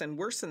about this, and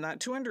worse than that,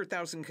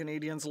 200,000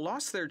 Canadians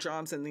lost their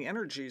jobs in the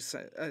energy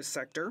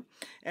sector,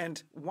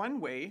 and one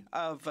way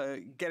of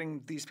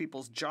getting these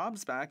people's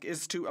jobs back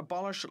is to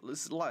abolish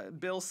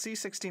Bill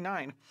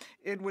C-69.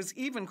 It was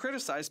even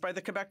criticized by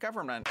the Quebec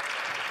government.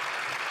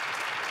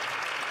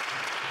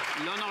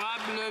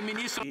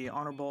 The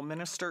Honourable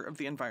Minister of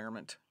the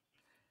Environment.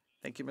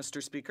 Thank you,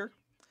 Mr. Speaker.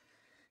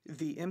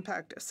 The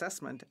Impact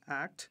Assessment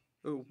Act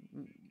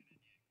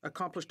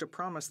accomplished a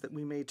promise that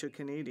we made to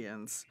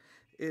Canadians.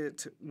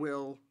 It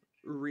will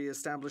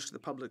reestablish the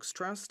public's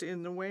trust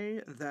in the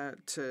way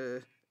that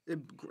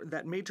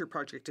that major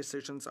project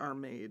decisions are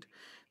made.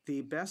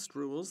 The best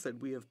rules that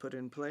we have put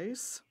in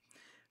place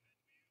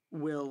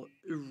will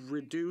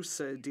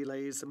reduce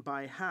delays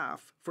by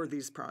half for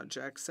these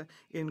projects,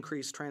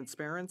 increase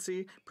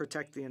transparency,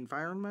 protect the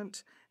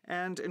environment,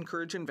 and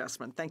encourage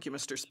investment. Thank you,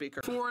 Mr.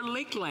 Speaker. For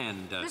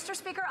Lakeland. Mr.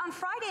 Speaker, on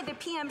Friday, the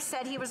PM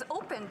said he was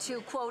open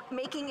to, quote,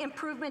 making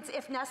improvements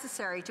if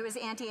necessary to his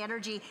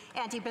anti-energy,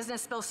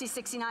 anti-business Bill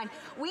C-69.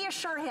 We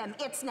assure him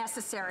it's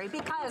necessary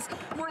because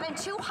more than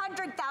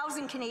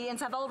 200,000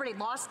 Canadians have already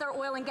lost their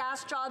oil and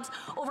gas jobs.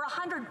 Over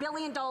 $100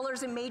 billion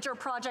in major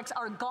projects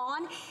are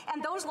gone,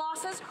 and those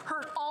losses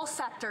hurt all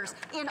sectors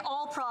in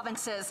all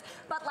provinces.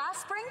 But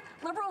last spring,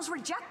 Liberals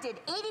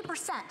rejected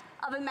 80%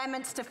 of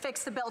amendments to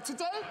fix the bill.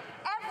 Today,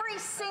 every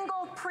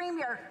single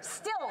premier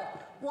still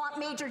want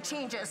major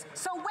changes.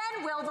 So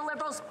when will the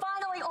Liberals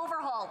finally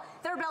overhaul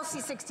their Bill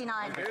C-69?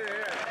 The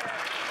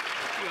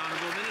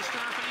Honourable Minister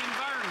for the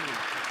Environment.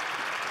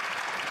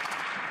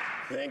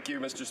 Thank you,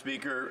 Mr.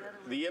 Speaker.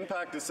 The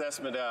Impact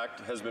Assessment Act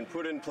has been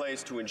put in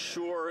place to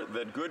ensure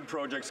that good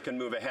projects can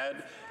move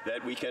ahead,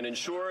 that we can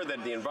ensure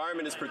that the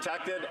environment is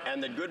protected,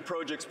 and that good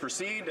projects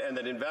proceed and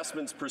that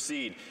investments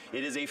proceed.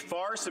 It is a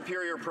far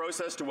superior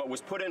process to what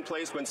was put in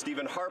place when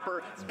Stephen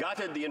Harper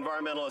gutted the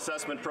environmental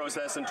assessment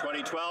process in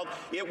 2012.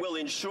 It will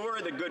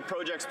ensure that good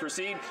projects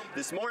proceed.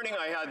 This morning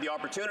I had the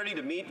opportunity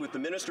to meet with the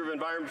Minister of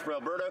Environment for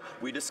Alberta.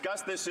 We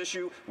discussed this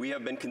issue. We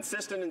have been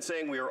consistent in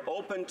saying we are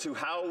open to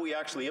how we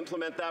actually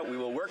implement that.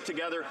 We will work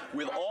together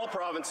with all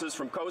provinces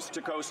from coast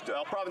to coast,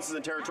 all provinces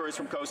and territories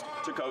from coast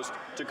to coast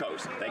to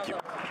coast. Thank you.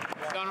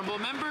 The Honourable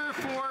Member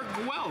for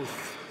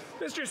Guelph.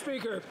 Mr.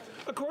 Speaker,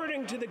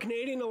 according to the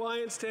Canadian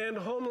Alliance to End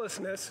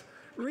Homelessness,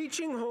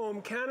 Reaching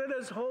Home,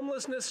 Canada's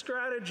homelessness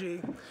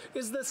strategy,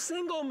 is the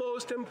single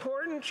most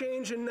important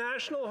change in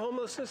national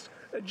homelessness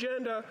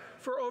agenda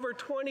for over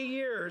 20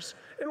 years,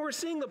 and we're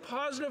seeing the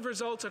positive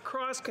results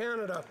across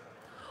Canada.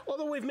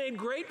 Although we've made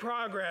great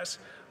progress,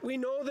 we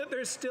know that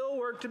there's still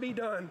work to be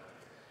done.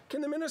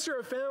 Can the Minister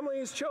of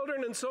Families,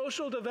 Children and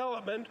Social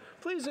Development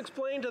please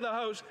explain to the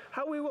House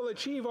how we will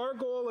achieve our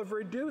goal of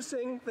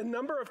reducing the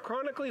number of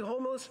chronically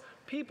homeless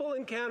people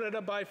in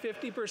Canada by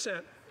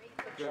 50%?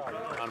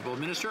 Honourable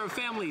Minister of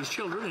Families,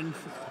 Children and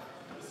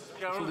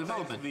Social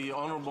Development. Thank the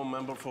Honourable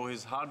Member for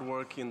his hard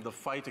work in the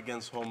fight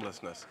against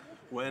homelessness.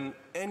 When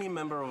any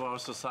member of our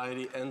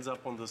society ends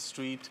up on the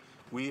street,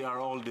 we are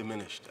all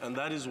diminished. And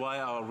that is why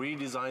our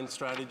redesigned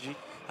strategy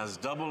has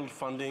doubled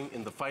funding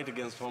in the fight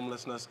against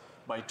homelessness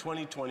by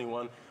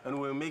 2021, and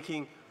we're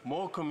making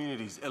more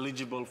communities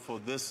eligible for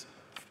this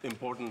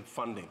important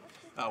funding.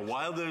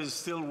 While there is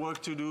still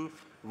work to do,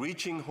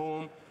 Reaching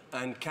Home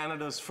and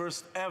Canada's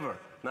first ever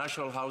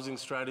national housing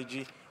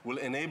strategy will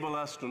enable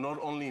us to not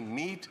only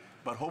meet,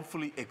 but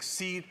hopefully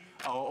exceed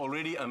our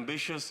already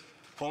ambitious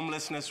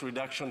homelessness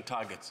reduction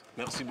targets.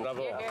 Merci beaucoup.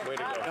 Bravo. Way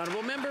to go.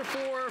 Honourable Member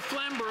for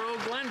Flamborough,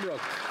 Glenbrook.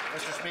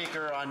 Mr.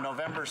 Speaker, on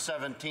November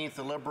 17th,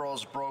 the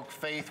Liberals broke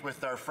faith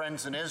with our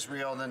friends in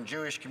Israel and the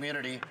Jewish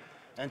community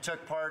and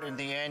took part in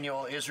the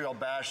annual Israel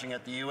bashing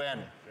at the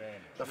UN.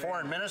 The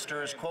foreign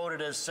minister is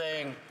quoted as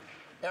saying,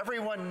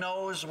 "Everyone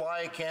knows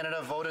why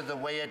Canada voted the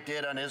way it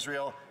did on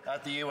Israel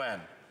at the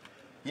UN.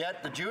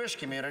 Yet the Jewish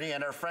community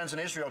and our friends in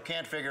Israel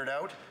can't figure it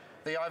out.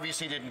 They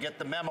obviously didn't get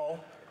the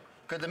memo.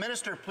 Could the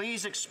minister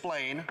please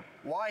explain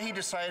why he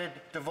decided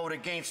to vote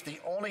against the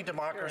only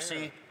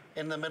democracy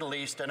in the Middle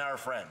East and our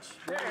friends?"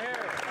 The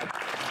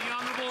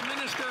Honourable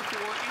Minister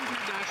for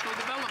International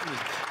Development.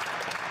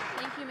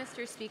 Thank you,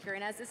 Mr. Speaker.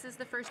 And as this is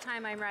the first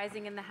time I'm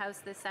rising in the House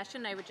this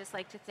session, I would just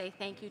like to say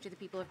thank you to the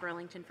people of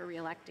Burlington for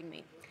re-electing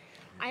me.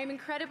 I am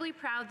incredibly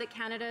proud that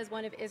Canada is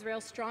one of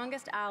Israel's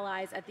strongest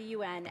allies at the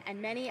UN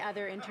and many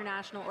other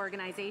international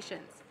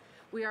organizations.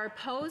 We are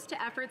opposed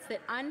to efforts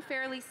that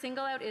unfairly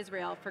single out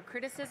Israel for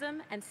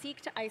criticism and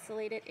seek to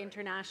isolate it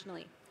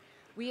internationally.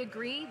 We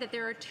agree that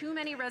there are too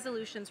many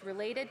resolutions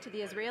related to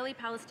the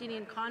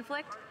Israeli-Palestinian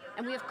conflict,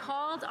 and we have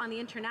called on the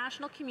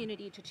international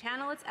community to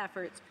channel its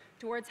efforts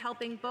towards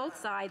helping both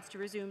sides to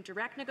resume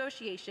direct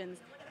negotiations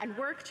and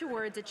work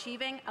towards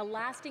achieving a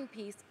lasting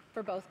peace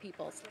for both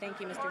peoples. Thank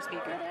you, Mr.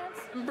 Speaker.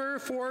 Member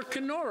for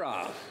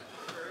Kenora.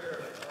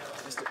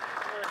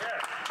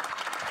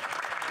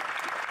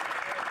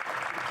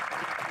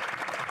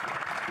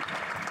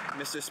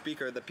 Mr.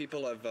 Speaker, the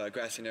people of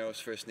Grassy Narrows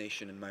First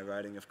Nation in my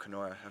riding of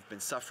Kenora have been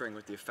suffering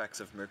with the effects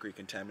of mercury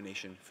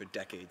contamination for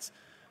decades.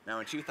 Now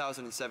in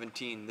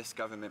 2017, this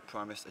government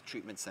promised a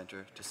treatment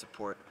center to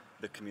support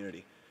the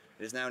community.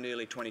 It is now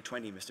nearly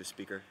 2020, Mr.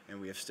 Speaker,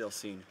 and we have still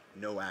seen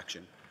no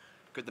action.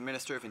 Could the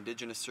Minister of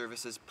Indigenous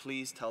Services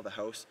please tell the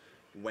House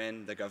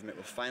when the government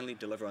will finally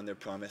deliver on their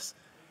promise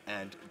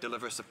and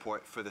deliver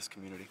support for this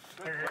community?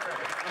 Honourable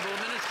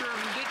Minister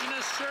of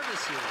Indigenous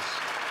Services.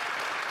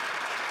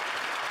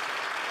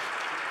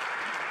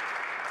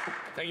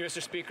 Thank you,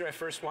 Mr. Speaker. I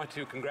first want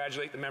to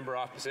congratulate the member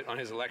opposite on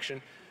his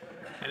election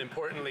and,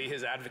 importantly,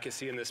 his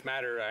advocacy in this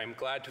matter. I'm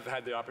glad to have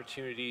had the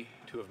opportunity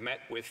to have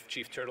met with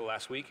Chief Turtle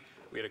last week.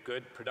 We had a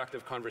good,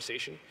 productive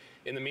conversation.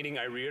 In the meeting,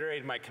 I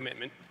reiterated my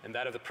commitment and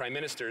that of the Prime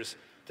Minister's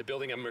to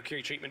building a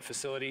mercury treatment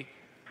facility,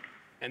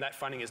 and that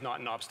funding is not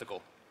an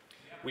obstacle.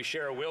 We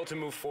share a will to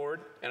move forward,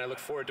 and I look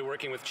forward to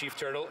working with Chief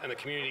Turtle and the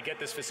community to get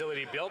this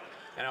facility built,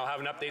 and I'll have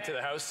an update to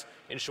the House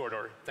in short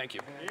order. Thank you.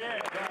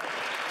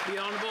 The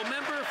Honourable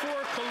Member for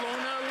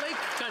Kelowna Lake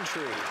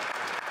Country.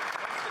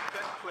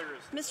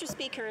 Mr.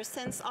 Speaker,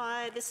 since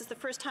this is the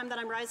first time that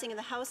I'm rising in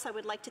the House, I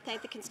would like to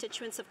thank the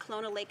constituents of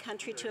Kelowna Lake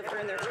Country to have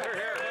earned their trust.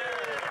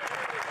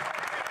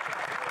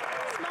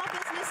 Small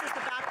business is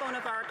the backbone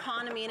of our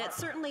economy, and it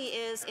certainly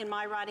is in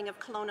my riding of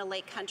Kelowna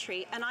Lake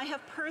Country. And I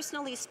have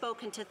personally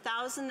spoken to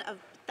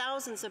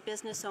thousands of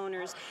business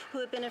owners who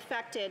have been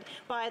affected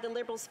by the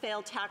Liberals'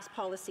 failed tax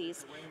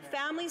policies.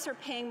 Families are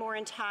paying more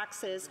in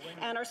taxes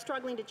and are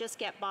struggling to just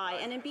get by.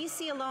 And in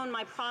BC alone,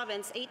 my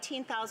province,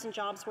 18,000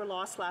 jobs were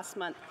lost last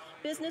month.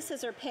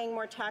 Businesses are paying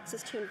more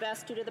taxes to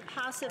invest due to the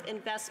passive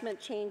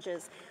investment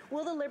changes.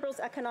 Will the Liberals'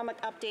 economic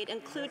update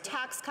include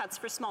tax cuts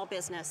for small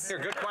business?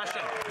 Good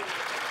question.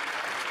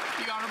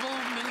 The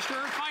Honourable Minister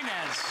of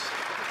Finance.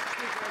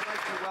 Speaker, I'd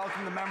like to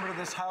welcome the member to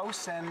this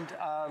House and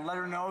let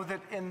her know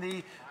that in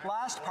the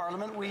last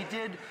Parliament we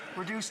did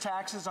reduce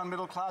taxes on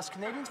middle-class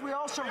Canadians. We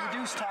also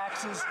reduced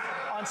taxes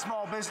on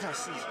small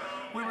businesses.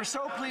 We were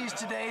so pleased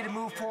today to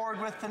move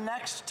forward with the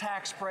next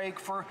tax break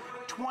for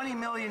 20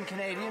 million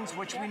Canadians,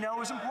 which we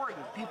know is important.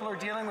 People are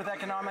dealing with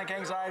economic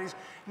anxieties,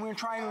 and we're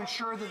trying to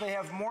ensure that they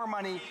have more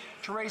money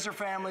to raise their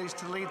families,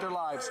 to lead their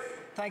lives.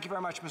 Thank you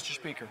very much, Mr.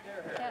 Speaker.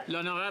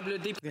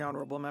 The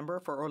Honourable Member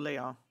for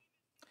Orléans.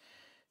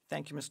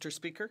 Thank you, Mr.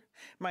 Speaker.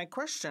 My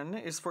question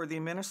is for the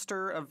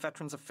Minister of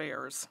Veterans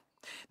Affairs.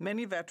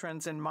 Many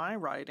veterans in my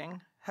riding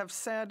have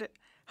said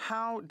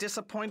how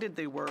disappointed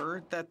they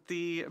were that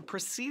the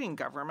preceding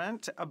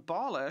government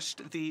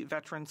abolished the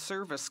Veteran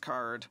Service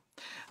Card,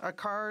 a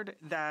card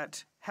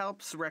that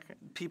helps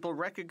people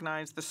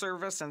recognize the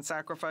service and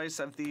sacrifice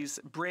of these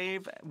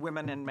brave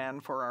women and men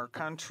for our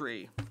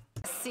country.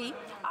 See,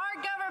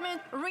 our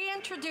government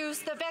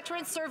reintroduced the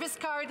Veteran Service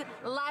Card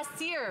last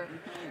year.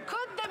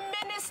 Could the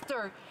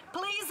minister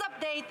please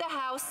update the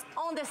House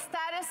on the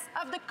status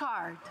of the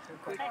card?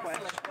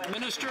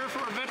 Minister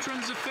for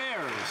Veterans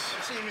Affairs.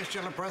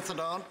 Monsieur le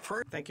Président.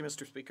 Thank you,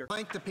 Mr. Speaker.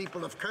 Thank the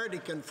people of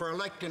Cardigan for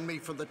electing me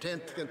for the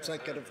 10th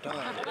consecutive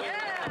time.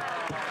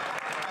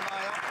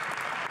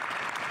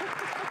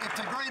 It's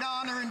a great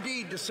honor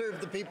indeed to serve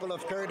the people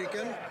of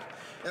Cardigan.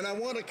 And I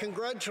want to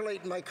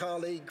congratulate my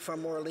colleague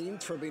from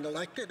Orleans for being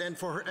elected and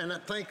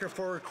thank her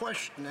for her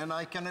question. And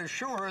I can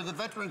assure her the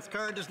Veterans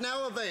Card is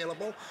now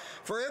available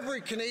for every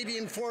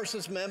Canadian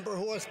Forces member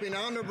who has been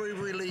honorably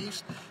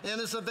released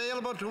and is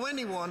available to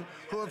anyone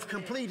who have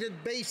completed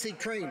basic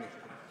training.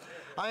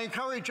 I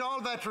encourage all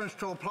veterans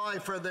to apply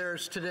for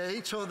theirs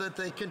today so that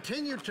they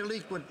continue to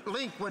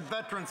link with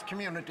veterans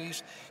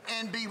communities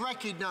and be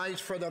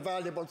recognized for their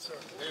valuable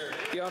service.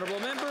 The Honourable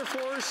Member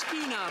for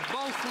Skeena,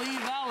 Bulkley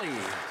Valley.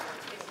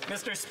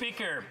 Mr.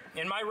 Speaker,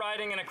 in my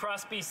riding and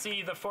across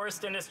BC, the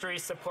forest industry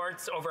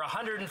supports over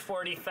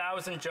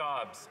 140,000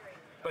 jobs.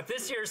 But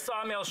this year's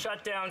sawmill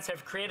shutdowns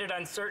have created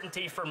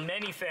uncertainty for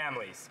many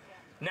families.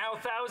 Now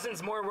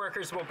thousands more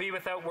workers will be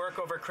without work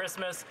over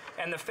Christmas,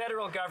 and the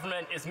federal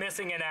government is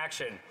missing in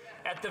action.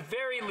 At the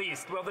very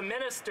least, will the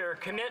minister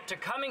commit to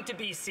coming to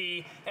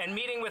BC and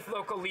meeting with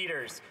local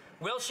leaders?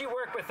 Will she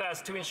work with us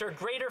to ensure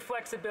greater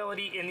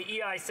flexibility in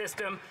the EI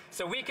system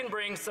so we can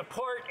bring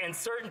support and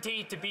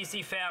certainty to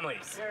BC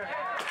families?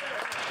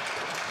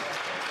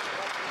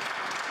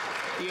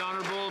 The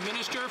Honourable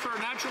Minister for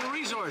Natural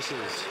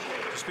Resources.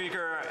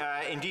 Speaker,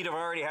 indeed I've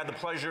already had the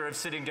pleasure of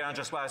sitting down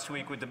just last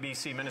week with the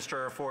BC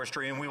Minister of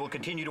Forestry, and we will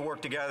continue to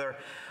work together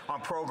on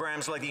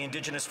programs like the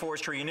Indigenous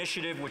Forestry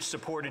Initiative, which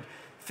supported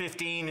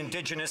 15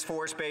 Indigenous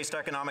forest-based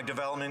economic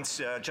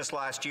developments just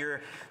last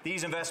year.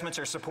 These investments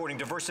are supporting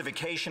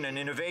diversification and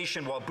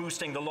innovation while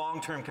boosting the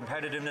long-term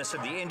competitiveness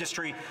of the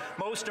industry.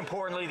 Most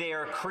importantly, they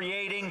are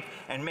creating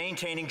and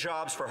maintaining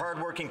jobs for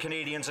hardworking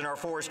Canadians in our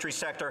forestry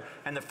sector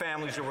and the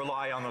families who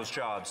rely on those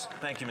jobs.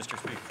 Thank you, Mr.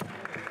 Speaker.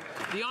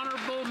 The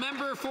Honourable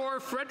Member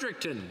for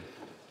Fredericton.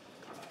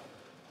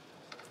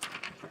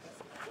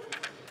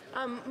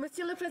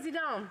 Monsieur le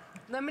Président,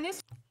 the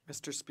Minister.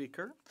 Mr.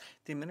 Speaker,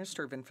 the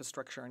Minister of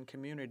Infrastructure and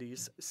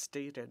Communities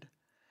stated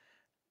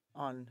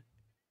on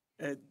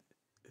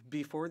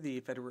before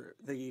the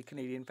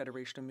Canadian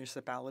Federation of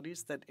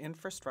Municipalities that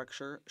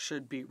infrastructure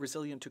should be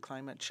resilient to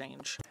climate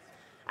change.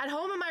 At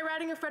home in my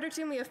riding of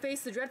Fredericton, we have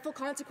faced the dreadful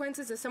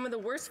consequences of some of the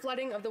worst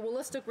flooding of the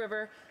Wolastoq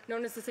River,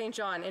 known as the St.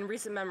 John, in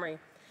recent memory.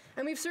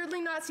 and we've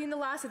certainly not seen the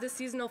last of this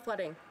seasonal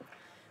flooding.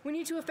 We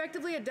need to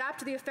effectively adapt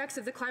to the effects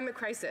of the climate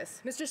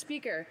crisis. Mr.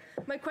 Speaker,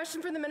 my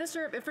question for the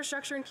Minister of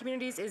Infrastructure and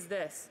Communities is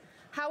this.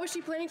 How is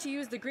she planning to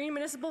use the Green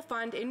Municipal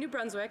Fund in New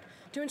Brunswick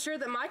to ensure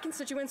that my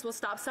constituents will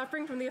stop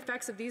suffering from the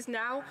effects of these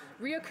now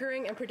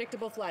reoccurring and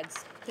predictable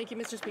floods? Thank you,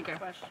 Mr. Speaker.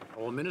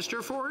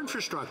 Minister for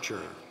Infrastructure.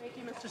 Thank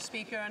you, Mr.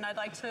 Speaker, and I'd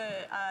like to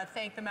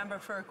thank the member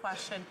for her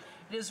question.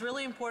 It is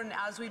really important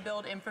as we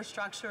build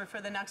infrastructure for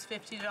the next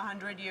 50 to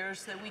 100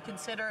 years that we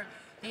consider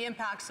the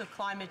impacts of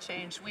climate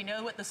change. We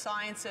know what the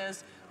science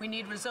is. We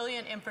need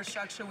resilient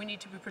infrastructure. We need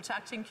to be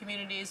protecting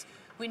communities.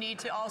 We need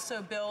to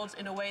also build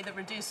in a way that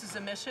reduces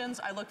emissions.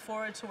 I look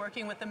forward to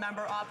working with the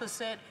member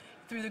opposite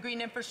through the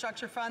Green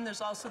Infrastructure Fund.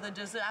 There's also the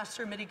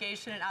Disaster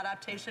Mitigation and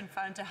Adaptation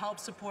Fund to help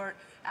support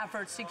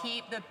efforts to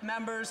keep the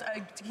members,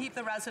 to keep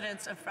the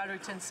residents of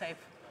Fredericton safe.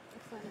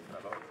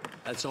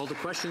 That's all the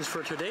questions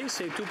for today.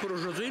 C'est tout pour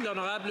aujourd'hui.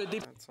 L'honorable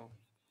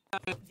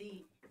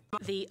député.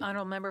 The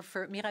honourable member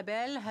for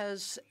Mirabel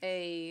has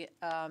a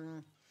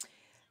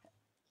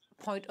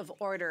point of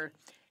order.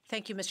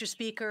 Thank you, Mr.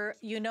 Speaker.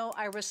 You know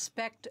I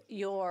respect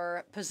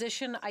your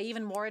position. I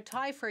even wore a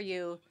tie for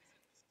you.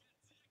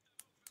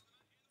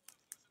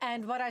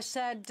 And what I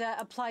said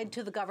applied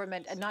to the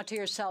government and not to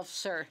yourself,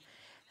 sir.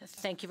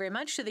 Thank you very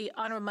much. To the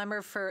honourable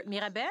member for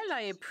Mirabel,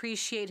 I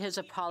appreciate his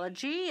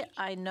apology.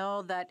 I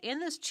know that in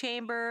this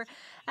chamber,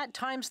 at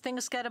times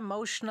things get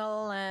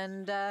emotional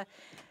and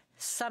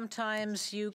sometimes you